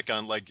touching back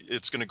on like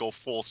it's gonna go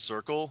full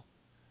circle.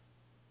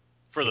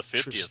 For the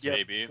 50th, Yeah,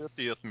 maybe.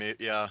 50th,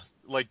 yeah.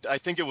 Like I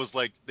think it was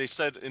like they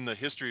said in the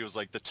history it was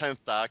like the 10th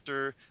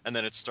Doctor, and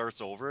then it starts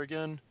over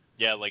again.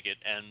 Yeah, like it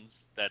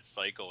ends that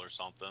cycle or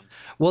something.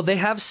 Well, they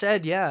have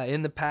said, yeah,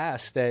 in the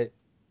past that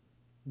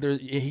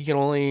he can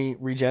only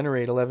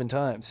regenerate 11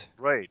 times.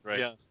 Right. Right.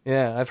 Yeah.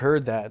 Yeah, I've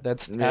heard that.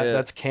 That's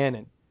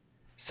canon.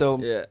 So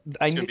Yeah.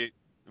 It's gonna be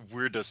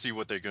weird to see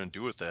what they're gonna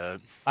do with that.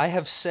 I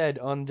have said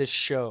on this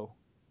show,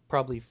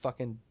 probably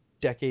fucking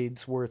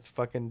decades worth,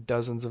 fucking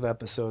dozens of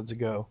episodes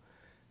ago,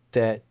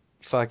 that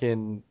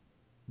fucking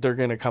they're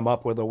gonna come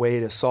up with a way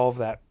to solve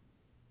that,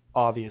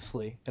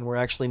 obviously, and we're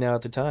actually now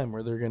at the time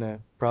where they're gonna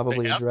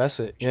probably address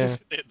it. Yeah.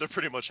 They're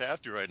pretty much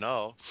have to right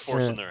now,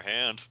 forcing their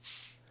hand.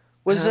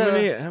 Was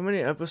how many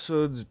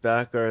episodes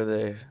back are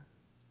they?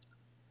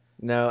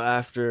 Now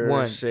after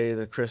One. say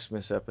the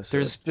Christmas episode.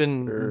 There's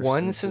been or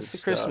one since it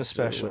the Christmas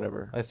stopped or special,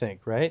 whatever. I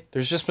think, right?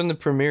 There's just been the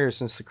premiere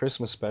since the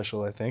Christmas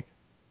special, I think.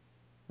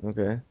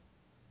 Okay.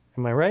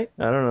 Am I right?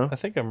 I don't know. I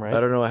think I'm right. I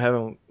don't know.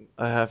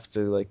 I have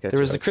to like catch There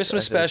was the up,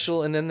 Christmas I think.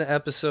 special, and then the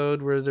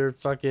episode where they're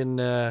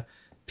fucking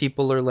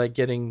people are like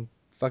getting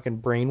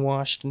fucking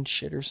brainwashed and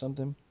shit or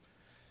something.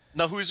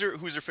 Now, who's your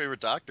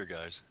favorite Doctor,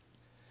 guys?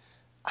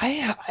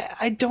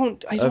 I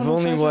don't I've know if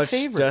only I have a watched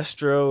favorite.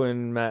 Destro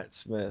and Matt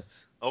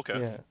Smith.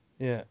 Okay.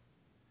 Yeah.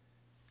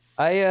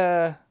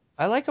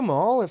 I like them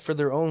all for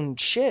their own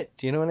shit.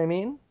 Do you know what I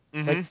mean?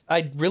 Mhm. Like,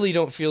 I really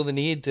don't feel the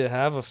need to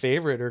have a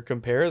favorite or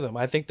compare them.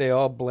 I think they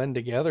all blend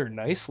together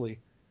nicely.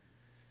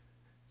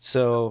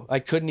 So I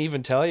couldn't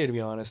even tell you, to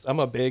be honest. I'm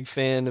a big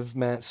fan of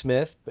Matt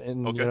Smith,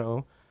 and you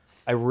know,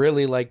 I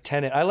really like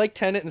Tennant. I like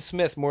Tennant and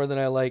Smith more than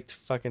I liked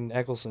fucking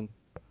Eccleston.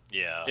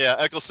 Yeah. Yeah,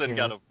 Eccleston You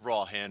got know. a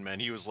raw hand, man.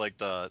 He was like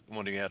the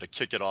one who had to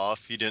kick it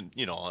off. He didn't,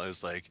 it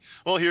was like,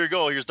 well, here you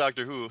go. Here's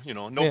Doctor Who.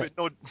 No, Yeah.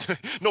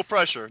 no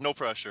pressure, no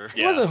pressure.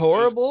 He wasn't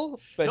horrible,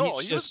 but No,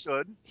 he's he was just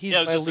good. he's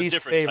Yeah, it was my just a least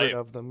different favorite type.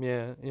 of them.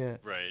 Yeah.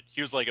 Right.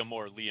 He was like a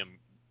more Liam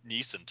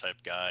Neeson type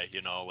guy,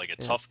 like a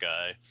Yeah. tough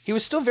guy. He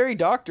was still very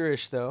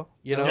doctorish though,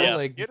 Yeah.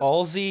 like He had his-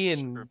 ballsy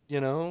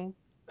and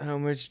How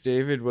much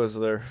David was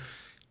there?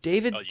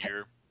 David. A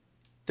year.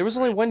 There was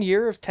only 1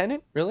 year of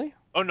Tennant, really?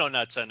 Oh no,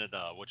 not Tennant.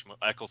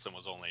 Eccleston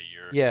was only a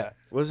year. Yeah.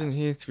 Wasn't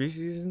he 3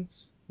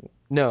 seasons?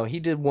 No, he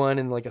did one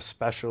in like a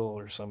special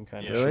or some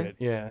kind of Really? shit.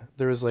 Yeah,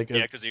 there was like a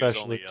Yeah, 'cause he was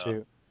special only, or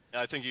two.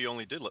 I think he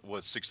only did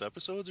 6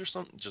 episodes or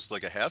something, just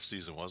like a half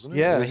season, wasn't it?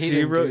 Yeah, Was he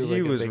didn't do he like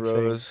a was big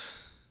Rose.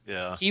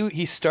 Yeah. thing.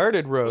 He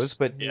started Rose,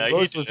 but Yeah, he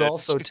Rose was did.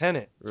 also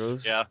Tennant.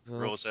 Rose. Yeah,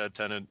 Rose had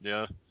Tennant.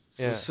 Yeah.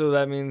 Yeah. So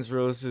that means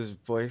Rose's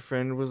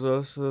boyfriend was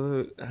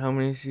also. How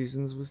many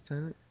seasons was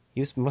Tennant?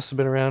 He must have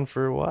been around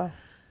for a while.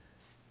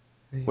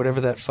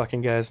 Whatever that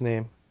fucking guy's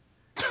name.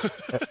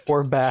 That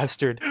poor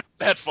bastard.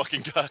 That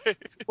fucking guy.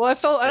 Well, I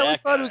always That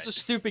thought it guy. was a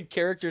stupid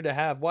character to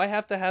have. Why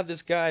have to have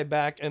this guy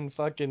back and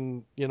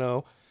fucking,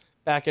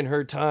 back in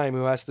her time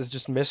who has to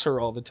just miss her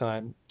all the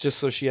time just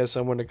so she has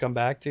someone to come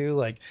back to?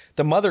 Like,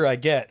 the mother I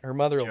get. Her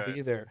mother will Right.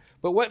 be there.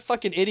 But what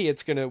fucking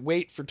idiot's going to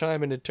wait for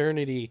time and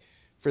eternity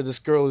for this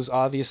girl who's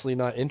obviously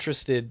not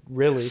interested,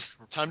 really?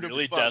 Time to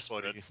Really move on,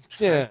 desperate. buddy.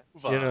 Yeah,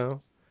 Move on.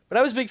 But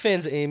I was big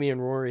fans of Amy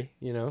and Rory,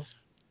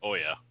 Oh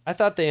yeah. I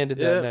thought they ended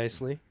Yeah. that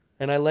nicely.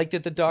 And I liked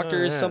that the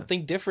Doctor is yeah.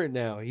 something different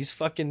now. He's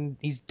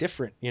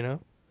different,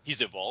 He's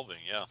evolving.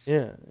 Yeah.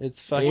 Yeah,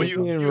 it's fucking. Well,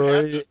 Amy and you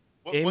have Rory. to.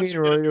 Amy Once and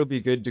you get a Rory new, will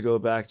be good to go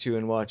back to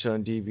and watch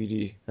on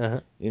DVD.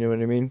 Uh-huh. You know what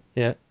I mean?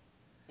 Yeah.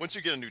 once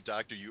you get a new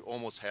Doctor, you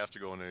almost have to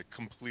go in a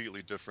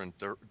completely different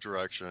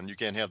direction. You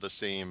can't have the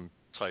same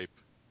type.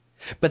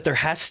 But there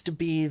has to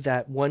be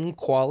that one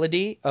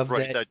quality of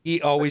Right, that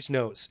he always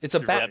knows. It's a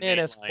You're right.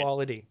 Batman-esque That main line.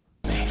 quality.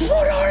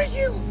 What are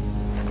you?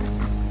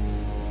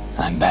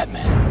 I'm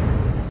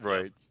Batman.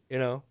 Right.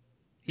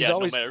 He's Yeah.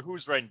 always. No matter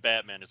who's writing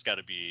Batman, it's got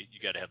to be. You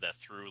got to have that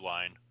through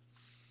line.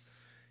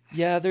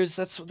 Yeah, there's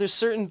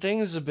certain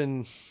things have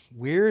been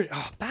weird.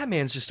 Oh,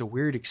 Batman's just a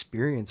weird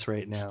experience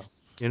right now.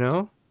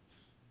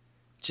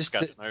 Just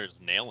Scott Snyder's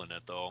nailing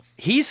it though.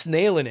 he's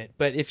nailing it.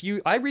 But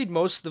I read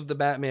most of the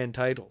Batman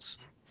titles,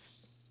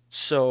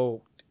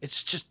 so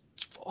it's just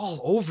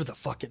all over the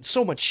fucking.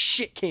 So much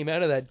shit came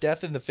out of that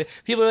Death in the Family.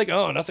 People are like,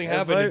 oh, nothing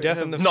Have happened I- in Death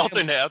have in the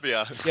Nothing Family. happened.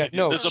 Yeah. Yeah,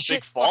 no, There's a shit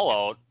big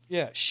fallout.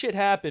 Yeah, shit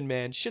happened,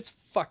 man. Shit's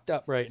fucked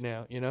up right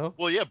now.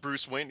 Well, yeah,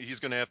 Bruce Wayne. He's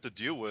going to have to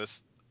deal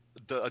with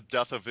the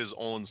death of his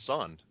own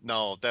son.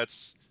 Now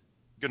that's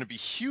going to be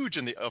huge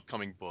in the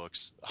upcoming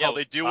books. How Yeah,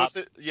 they deal with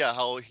it. Yeah,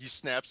 how he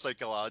snaps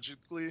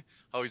psychologically.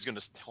 How he's going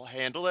to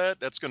handle that.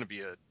 That's going to be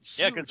a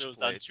Yeah, huge because it was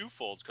play. on two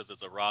folds because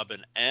it's a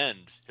Robin and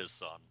his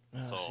son.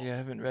 Oh, So see, I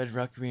haven't read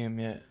Requiem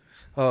yet.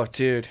 Oh,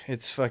 dude,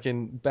 it's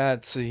fucking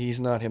bad. So he's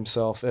not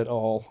himself at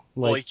all.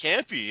 Well, he Like,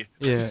 can't be.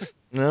 yeah,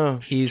 No,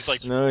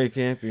 He's no, he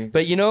can't be.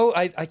 But you know,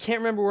 I can't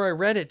remember where I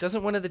read it.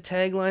 Doesn't one of the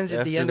taglines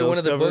at the After end of one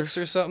those of the books covers?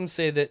 or something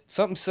say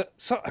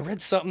that I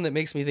read something that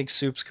makes me think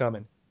Soup's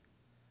coming.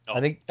 Oh.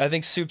 I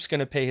think Soup's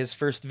gonna pay his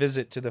first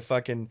visit to the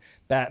fucking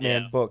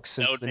Batman Yeah, book that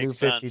since would the make new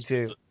sense.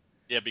 52.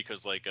 Yeah,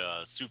 because like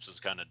Soups is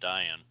kind of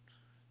dying.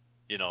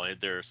 You know,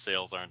 their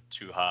sales aren't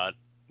too hot.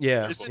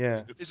 Yeah, Their book-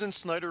 yeah. Isn't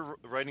Snyder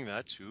writing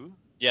that too?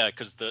 Yeah,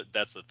 because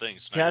that's the thing.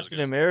 Snyder's Captain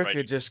gonna start America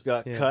writing- just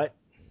got Yeah. cut.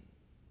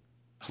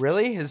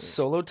 Really? His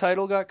solo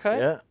title got cut?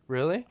 Yeah.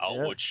 Really?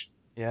 Ouch.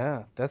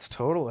 Yeah, that's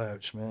total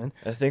ouch, man.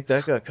 I think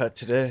that got cut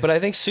today. But I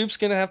think Soup's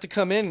gonna have to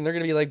come in, and they're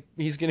gonna be like,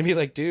 he's gonna be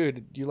like,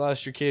 dude, you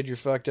lost your kid, you're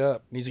fucked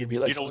up. And he's gonna be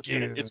like, You know, fuck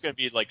you. it's gonna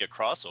be like a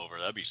crossover.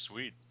 That'd be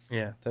sweet.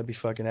 Yeah, that'd be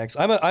fucking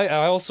excellent. I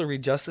also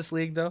read Justice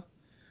League though.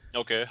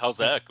 Okay, how's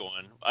that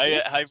going?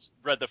 I've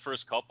read the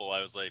first couple.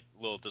 I was like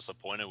a little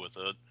disappointed with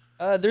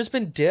it. There's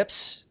been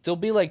dips. There'll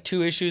be like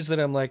 2 issues that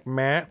I'm like,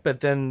 meh, but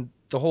then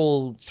the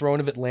whole Throne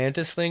of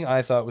Atlantis thing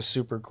I thought was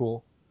super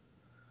cool.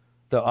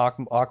 The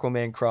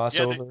Aquaman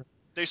crossover.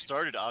 They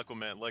started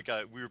Aquaman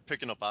we were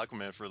picking up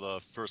Aquaman for the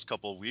first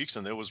couple of weeks,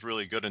 and it was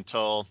really good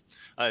until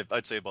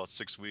I'd say about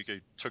 6 weeks.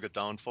 It took a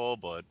downfall,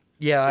 but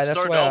Yeah, it that's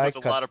started why out I with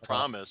a cut lot of it off.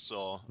 promise.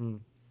 So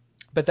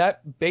But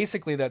that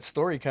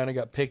story kind of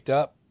got picked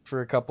up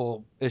for a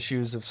couple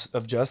issues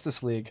of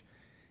Justice League,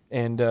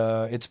 and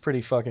it's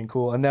pretty fucking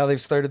cool. And now they've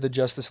started the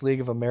Justice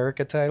League of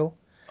America title.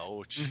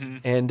 Ouch.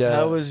 And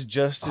How was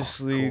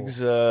Justice League's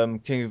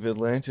King of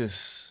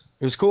Atlantis?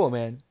 It was cool,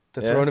 man.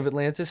 The Yeah? Throne of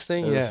Atlantis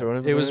thing, The yeah. Throne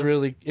of It was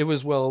Atlantis? it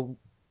was well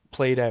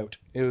played out.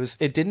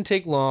 It didn't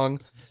take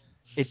long.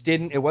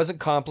 It wasn't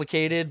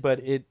complicated, but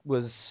it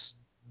was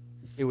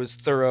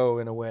thorough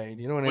in a way.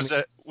 You know what I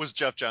mean? Was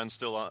Jeff Johns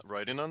still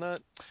writing on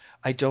that?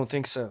 I don't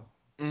think so.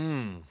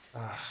 Mm.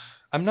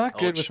 I'm not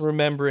good with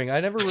remembering.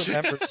 I never remember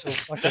so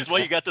fucking. That's why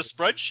you got the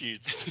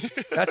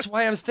spreadsheets. That's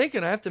why I was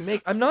thinking I have to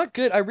make. I'm not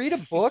good. I read a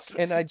book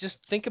and I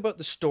just think about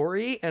the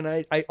story, and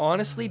I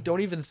honestly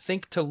don't even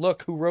think to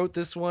look who wrote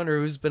this one or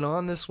who's been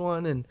on this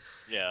one, and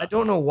Yeah. I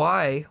don't know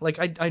why. Like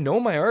I know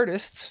my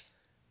artists,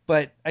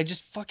 but I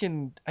just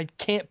fucking I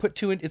can't put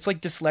two in. It's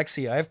like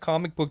dyslexia. I have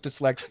comic book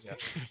dyslexia.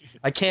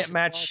 I can't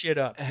match shit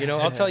up. You know,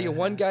 I'll tell you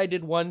one guy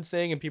did one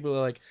thing, and people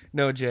are like,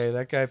 "No, Jay,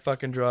 that guy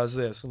fucking draws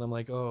this," and I'm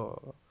like,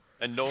 "Oh."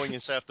 And knowing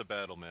is half the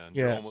battle, man.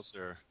 Yeah. You're almost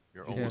there.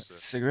 You're almost there.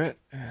 Cigarette?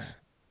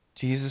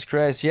 Jesus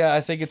Christ. Yeah,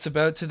 I think it's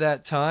about to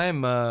that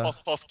time.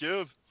 Puff, puff,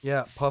 give.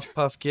 Yeah, puff,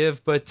 puff,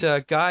 give. But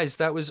guys,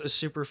 that was a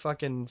super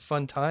fucking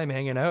fun time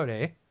hanging out,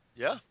 eh?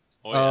 Yeah.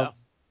 Oh, yeah.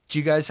 Do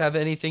you guys have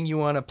anything you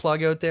want to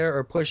plug out there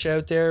or push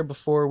out there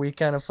before we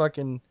kind of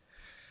fucking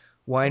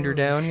wind her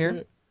down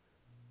here?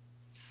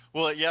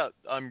 Well, yeah,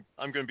 I'm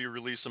going to be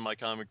releasing my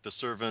comic, The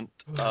Servant.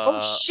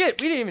 Oh shit,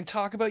 we didn't even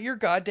talk about your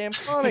goddamn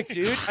comic,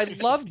 dude. I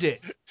loved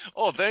it.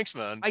 Oh, thanks,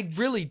 man. I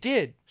really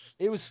did.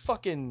 It was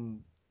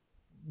fucking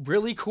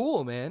really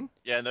cool, man.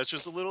 Yeah, and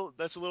that's a little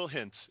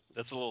hint.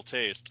 That's a little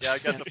taste. Yeah, I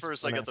got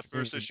the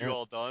first issue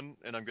all done,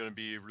 and I'm going to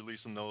be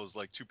releasing those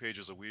like 2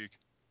 pages a week.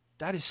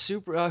 That is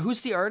super.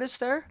 Who's the artist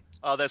there?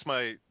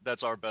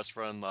 That's our best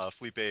friend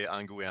Felipe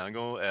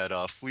Anguiango at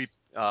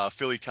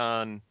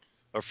PhillyCon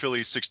or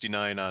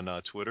Philly69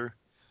 on Twitter.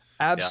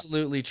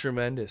 Absolutely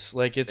tremendous.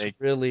 Like it's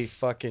really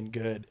fucking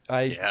good.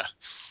 I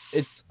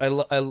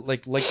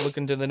like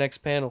looking to the next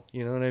panel.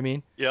 You know what I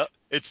mean? Yeah,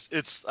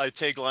 it's I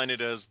tagline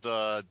it as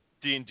the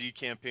D&D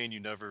campaign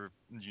you never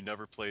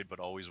played but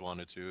always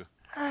wanted to.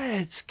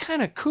 It's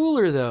kind of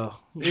cooler though.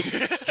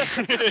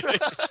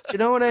 You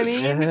know what I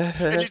mean?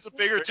 It needs a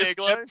bigger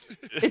tagline.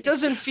 It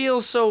doesn't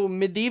feel so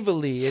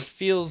medievally. It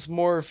feels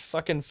more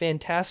fucking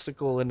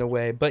fantastical in a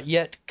way, but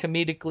yet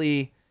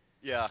comedically.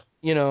 Yeah.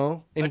 You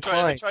know,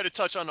 inclined. I try to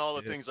touch on all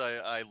the things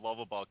I love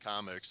about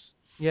comics.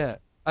 Yeah.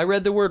 I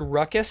read the word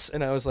ruckus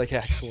and I was like,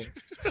 excellent.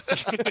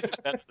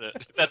 That's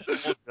it. That's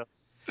the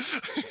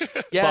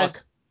yeah.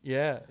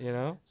 Yeah, you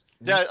know?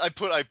 Yeah, I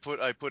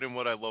put in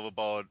what I love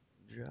about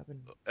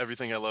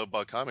everything I love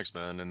about comics,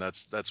 man, and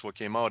that's what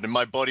came out. And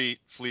my buddy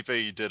Felipe,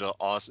 he did a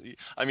awesome.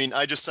 I mean,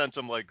 I just sent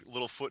him like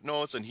little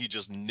footnotes, and he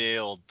just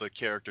nailed the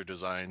character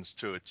designs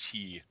to a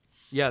T.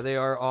 Yeah, they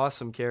are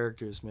awesome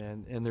characters,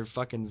 man, and they're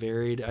fucking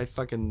varied. I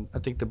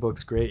think the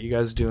book's great. You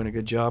guys are doing a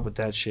good job with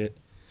that shit.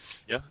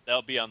 Yeah,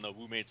 that'll be on the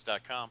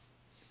WooMates.com.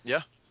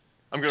 Yeah,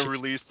 I'm gonna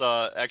release.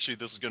 Actually,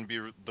 this is gonna be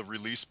the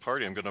release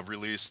party. I'm gonna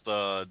release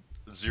the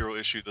 0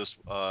 issue this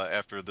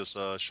after this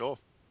show.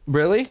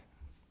 Really?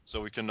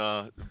 So we can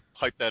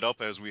hype that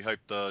up as we hype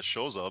the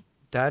shows up.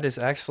 That is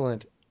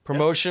excellent.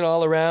 Promotion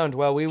all around.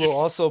 Well, we will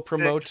also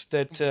promote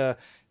that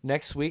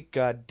next week.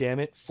 God damn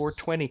it,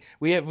 420.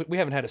 We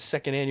haven't had a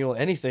second annual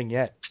anything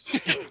yet.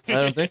 I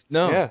don't think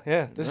no.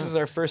 Yeah. This is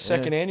our first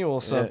second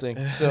annual something.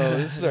 Yeah. So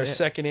this is our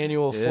second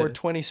annual Yeah.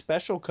 420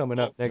 special coming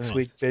up next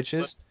week,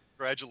 bitches. Let's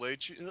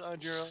congratulate you on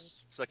your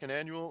second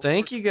annual.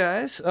 Thank you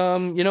guys.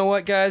 You know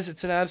what, guys?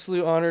 It's an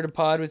absolute honor to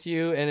pod with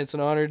you, and it's an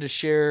honor to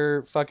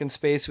share fucking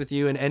space with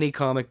you in any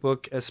comic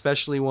book,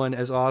 especially one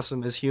as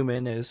awesome as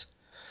Human is.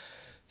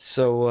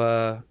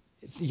 So,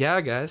 yeah,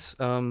 guys.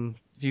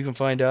 You can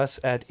find us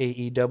at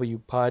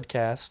AEW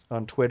Podcast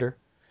on Twitter.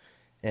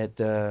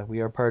 We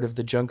are part of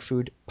the Junk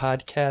Food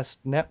Podcast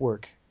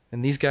Network.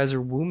 And these guys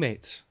are Woo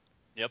Mates.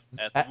 Yep,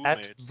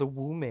 At the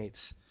Woo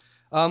Mates.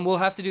 We'll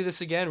have to do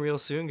this again real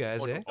soon,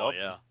 guys, eh? Oh,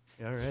 yeah.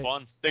 All It's right.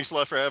 fun. Thanks a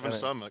lot for having All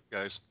us right. on,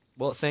 guys.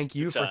 Well, thank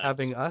you Good for times.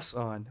 having us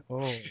on.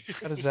 Oh,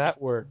 how does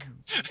that work?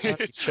 On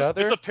each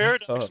other? It's a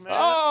paradox, man.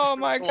 Oh,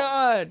 my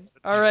God.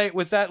 All right,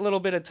 with that little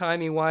bit of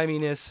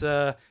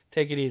timey-wiminess,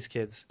 take it easy,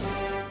 kids.